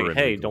person's Nintendo's never like, in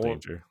 "Hey, legal don't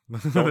danger.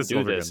 The don't do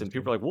Silver this," Gun and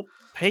people machine. are like, "We'll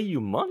pay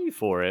you money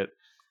for it."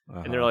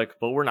 And they're like,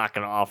 "But we're not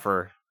going to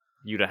offer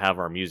you to have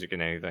our music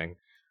in anything."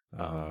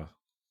 Uh,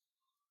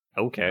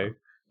 yeah, Okay,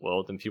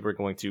 well then people are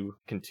going to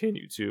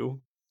continue to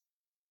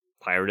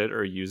pirate it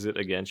or use it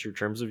against your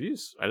terms of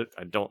use.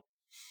 I don't.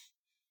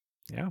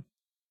 yeah.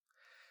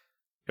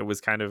 It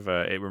was kind of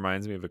it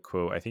reminds me of a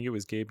quote. I think it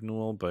was Gabe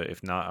Newell, but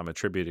if not, I'm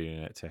attributing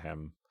it to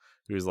him.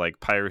 He was like,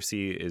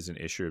 "Piracy is an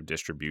issue of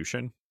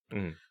distribution."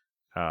 Mm,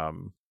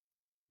 Um,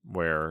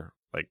 where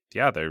like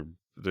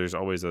there's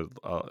always a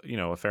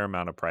a fair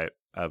amount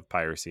of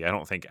piracy. I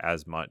don't think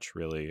as much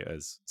really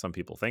as some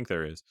people think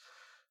there is,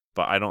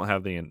 but I don't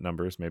have the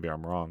numbers. Maybe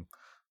I'm wrong,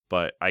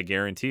 but I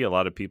guarantee a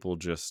lot of people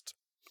just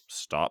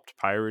stopped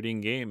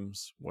pirating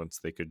games once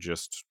they could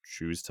just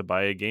choose to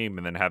buy a game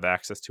and then have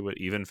access to it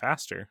even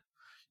faster.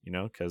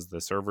 Because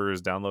the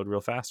servers download real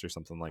fast or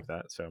something like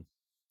that. So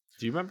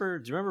do you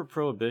remember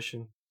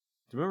Prohibition?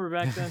 Do you remember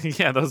back then?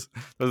 yeah, those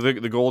are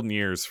the golden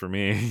years for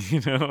me.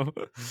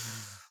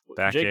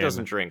 Back Jake in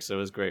doesn't drink, so it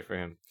was great for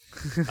him.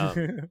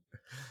 Um,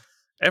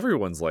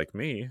 everyone's like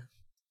me.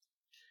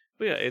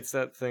 but yeah, it's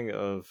that thing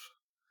of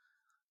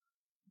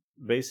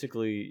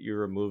basically you're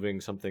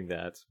removing something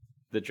that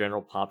the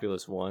general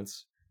populace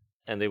wants,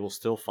 and they will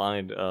still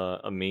find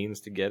a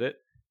means to get it,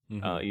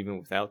 Hmm. even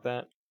without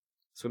that.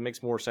 So it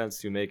makes more sense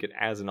to make it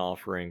as an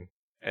offering,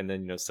 and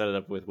then set it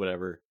up with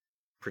whatever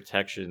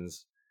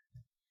protections.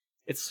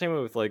 It's the same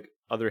way with like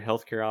other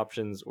healthcare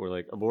options or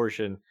like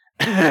abortion.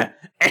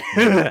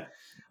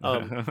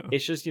 Hmm.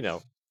 It's just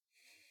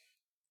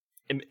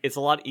it's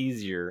a lot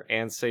easier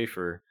and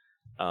safer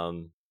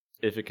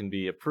if it can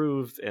be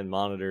approved and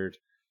monitored,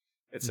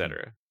 Hmm.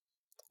 etc.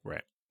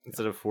 Right.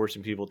 Instead of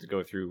forcing people to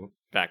go through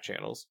back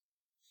channels.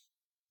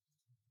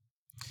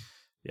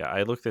 Yeah,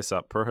 I looked this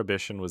up.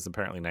 Prohibition was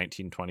apparently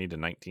 1920 to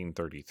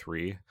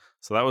 1933,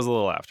 so that was a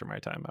little after my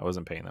time. I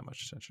wasn't paying that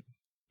much attention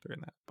during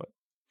that, but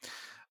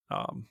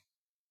um,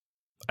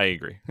 I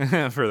agree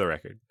for the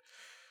record.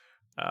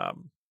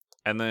 Um,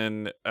 and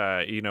then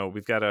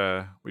we've got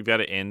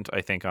to end,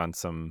 I think, on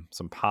some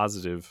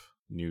positive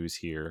news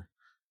here.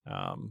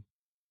 Um,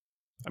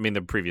 I mean,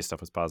 the previous stuff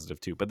was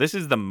positive too, but this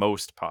is the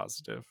most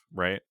positive,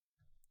 right?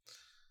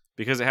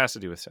 Because it has to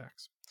do with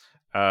sex.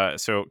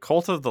 So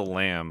Cult of the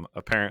Lamb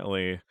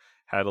apparently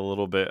had a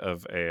little bit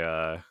of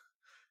a.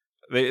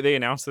 They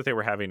announced that they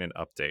were having an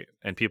update,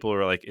 and people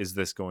were like, "Is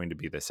this going to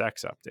be the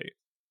sex update?"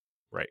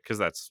 Right? Because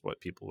that's what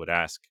people would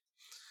ask.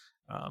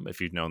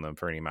 If you've known them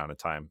for any amount of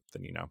time,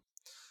 then you know.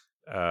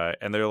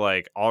 And they're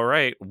like, "All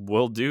right,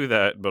 we'll do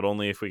that, but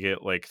only if we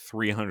get like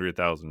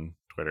 300,000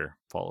 Twitter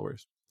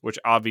followers," which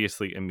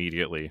obviously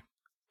immediately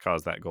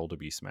caused that goal to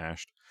be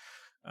smashed.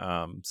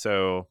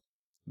 So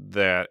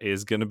that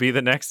is going to be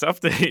the next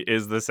update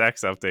is the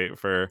sex update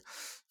for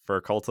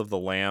Cult of the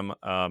Lamb.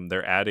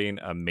 They're adding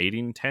a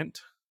mating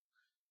tent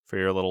for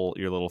your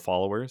little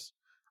followers.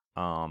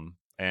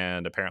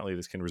 And apparently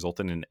this can result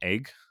in an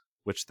egg,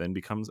 which then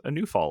becomes a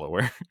new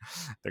follower.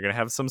 They're gonna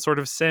have some sort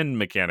of send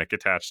mechanic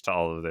attached to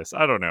all of this.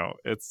 I don't know.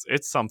 It's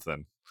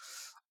something.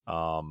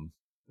 Um,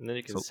 And then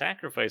you can so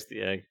sacrifice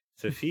the egg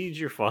to feed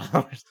your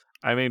followers.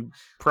 I mean,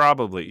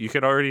 probably you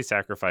could already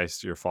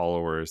sacrifice your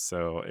followers,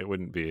 so it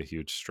wouldn't be a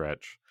huge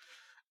stretch.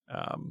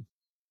 Um,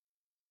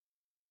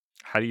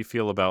 how do you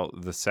feel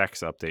about the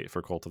sex update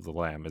for Cult of the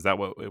Lamb? Is that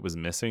what it was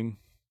missing?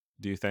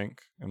 Do you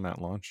think in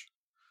that launch?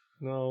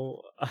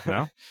 No,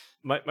 No.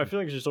 my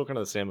feelings are still kind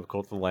of the same with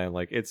Cult of the Land.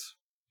 Like it's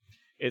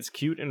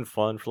cute and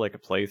fun for like a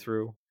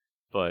playthrough,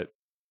 but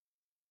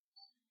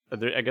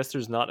I guess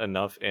there's not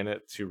enough in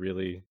it to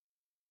really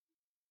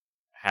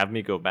have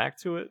me go back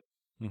to it.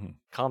 Hmm.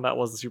 Combat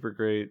wasn't super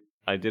great.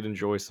 I did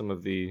enjoy some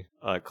of the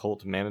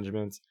cult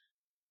management,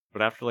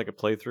 but after like a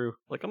playthrough,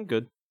 like I'm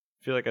good.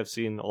 I feel like I've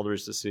seen all there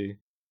is to see.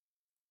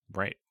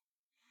 Right.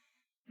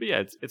 But yeah,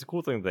 it's a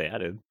cool thing that they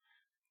added.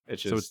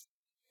 It's So it's just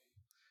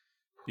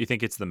you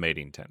think it's the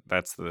mating tent?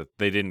 That's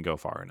they didn't go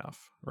far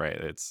enough, right?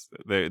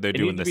 They're it doing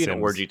needed to the be an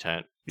Sims. orgy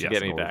tent to Yes,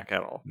 get in me order back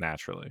at all.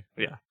 naturally.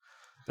 Yeah. Yeah,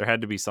 there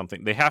had to be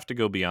something. They have to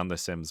go beyond the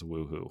Sims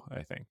woohoo.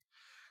 I think.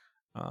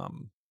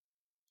 Um,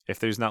 if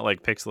there's not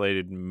like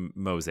pixelated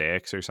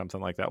mosaics or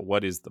something like that,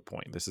 what is the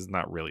point? This is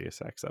not really a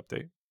sex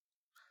update.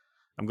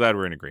 I'm glad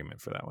we're in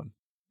agreement for that one.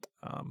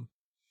 Um,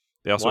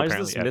 they also Why is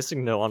apparently this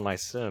missing no on my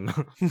sim?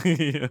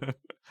 yeah.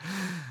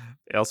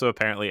 They also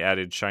apparently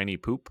added shiny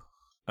poop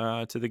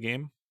to the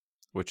game,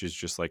 which is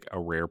just like a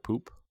rare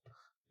poop.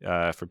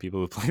 For people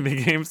who play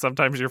the game,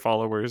 sometimes your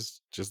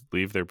followers just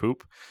leave their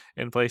poop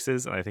in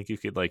places, and I think you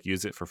could like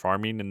use it for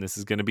farming, and this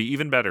is going to be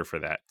even better for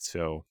that.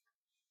 So,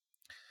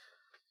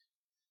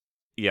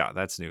 yeah,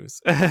 that's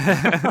news.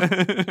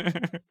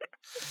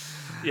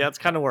 Yeah, it's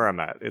kind of where I'm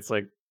at. It's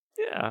like,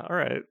 yeah, all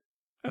right.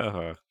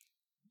 uh,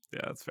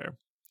 yeah, that's fair.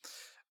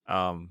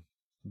 Um,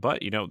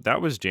 but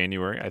that was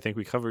January. I think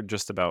we covered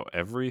just about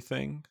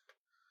everything.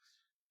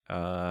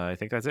 I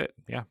think that's it.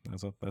 Yeah,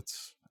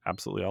 that's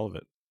absolutely all of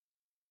it.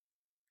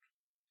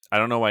 I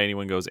don't know why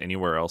anyone goes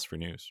anywhere else for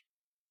news.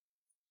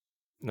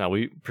 No,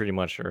 we pretty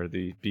much are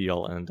the be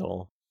all end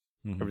all.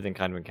 Hmm. Everything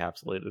kind of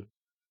encapsulated.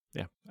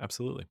 Yeah,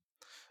 absolutely.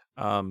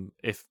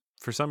 If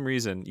for some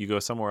reason you go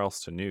somewhere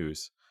else to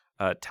news,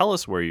 tell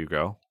us where you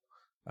go.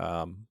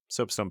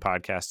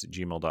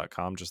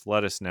 Soapstonepodcast@gmail.com. Just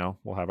let us know.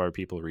 We'll have our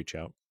people reach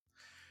out.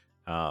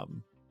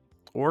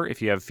 Or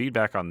if you have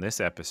feedback on this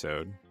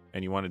episode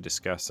and you want to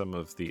discuss some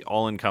of the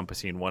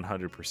all-encompassing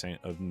 100%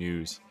 of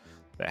news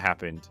that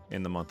happened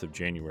in the month of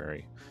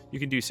January, you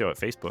can do so at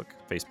Facebook,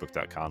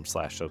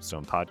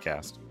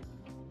 facebook.com/soapstonepodcast.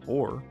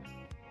 Or,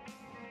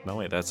 no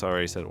wait, that's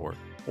already said or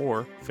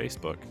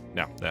Facebook.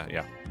 No,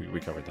 yeah, we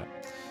covered that.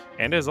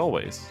 And as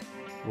always,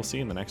 we'll see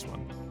you in the next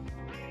one.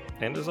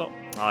 And as always,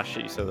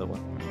 shit, you said that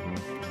one.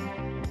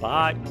 Mm-hmm.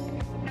 Bye.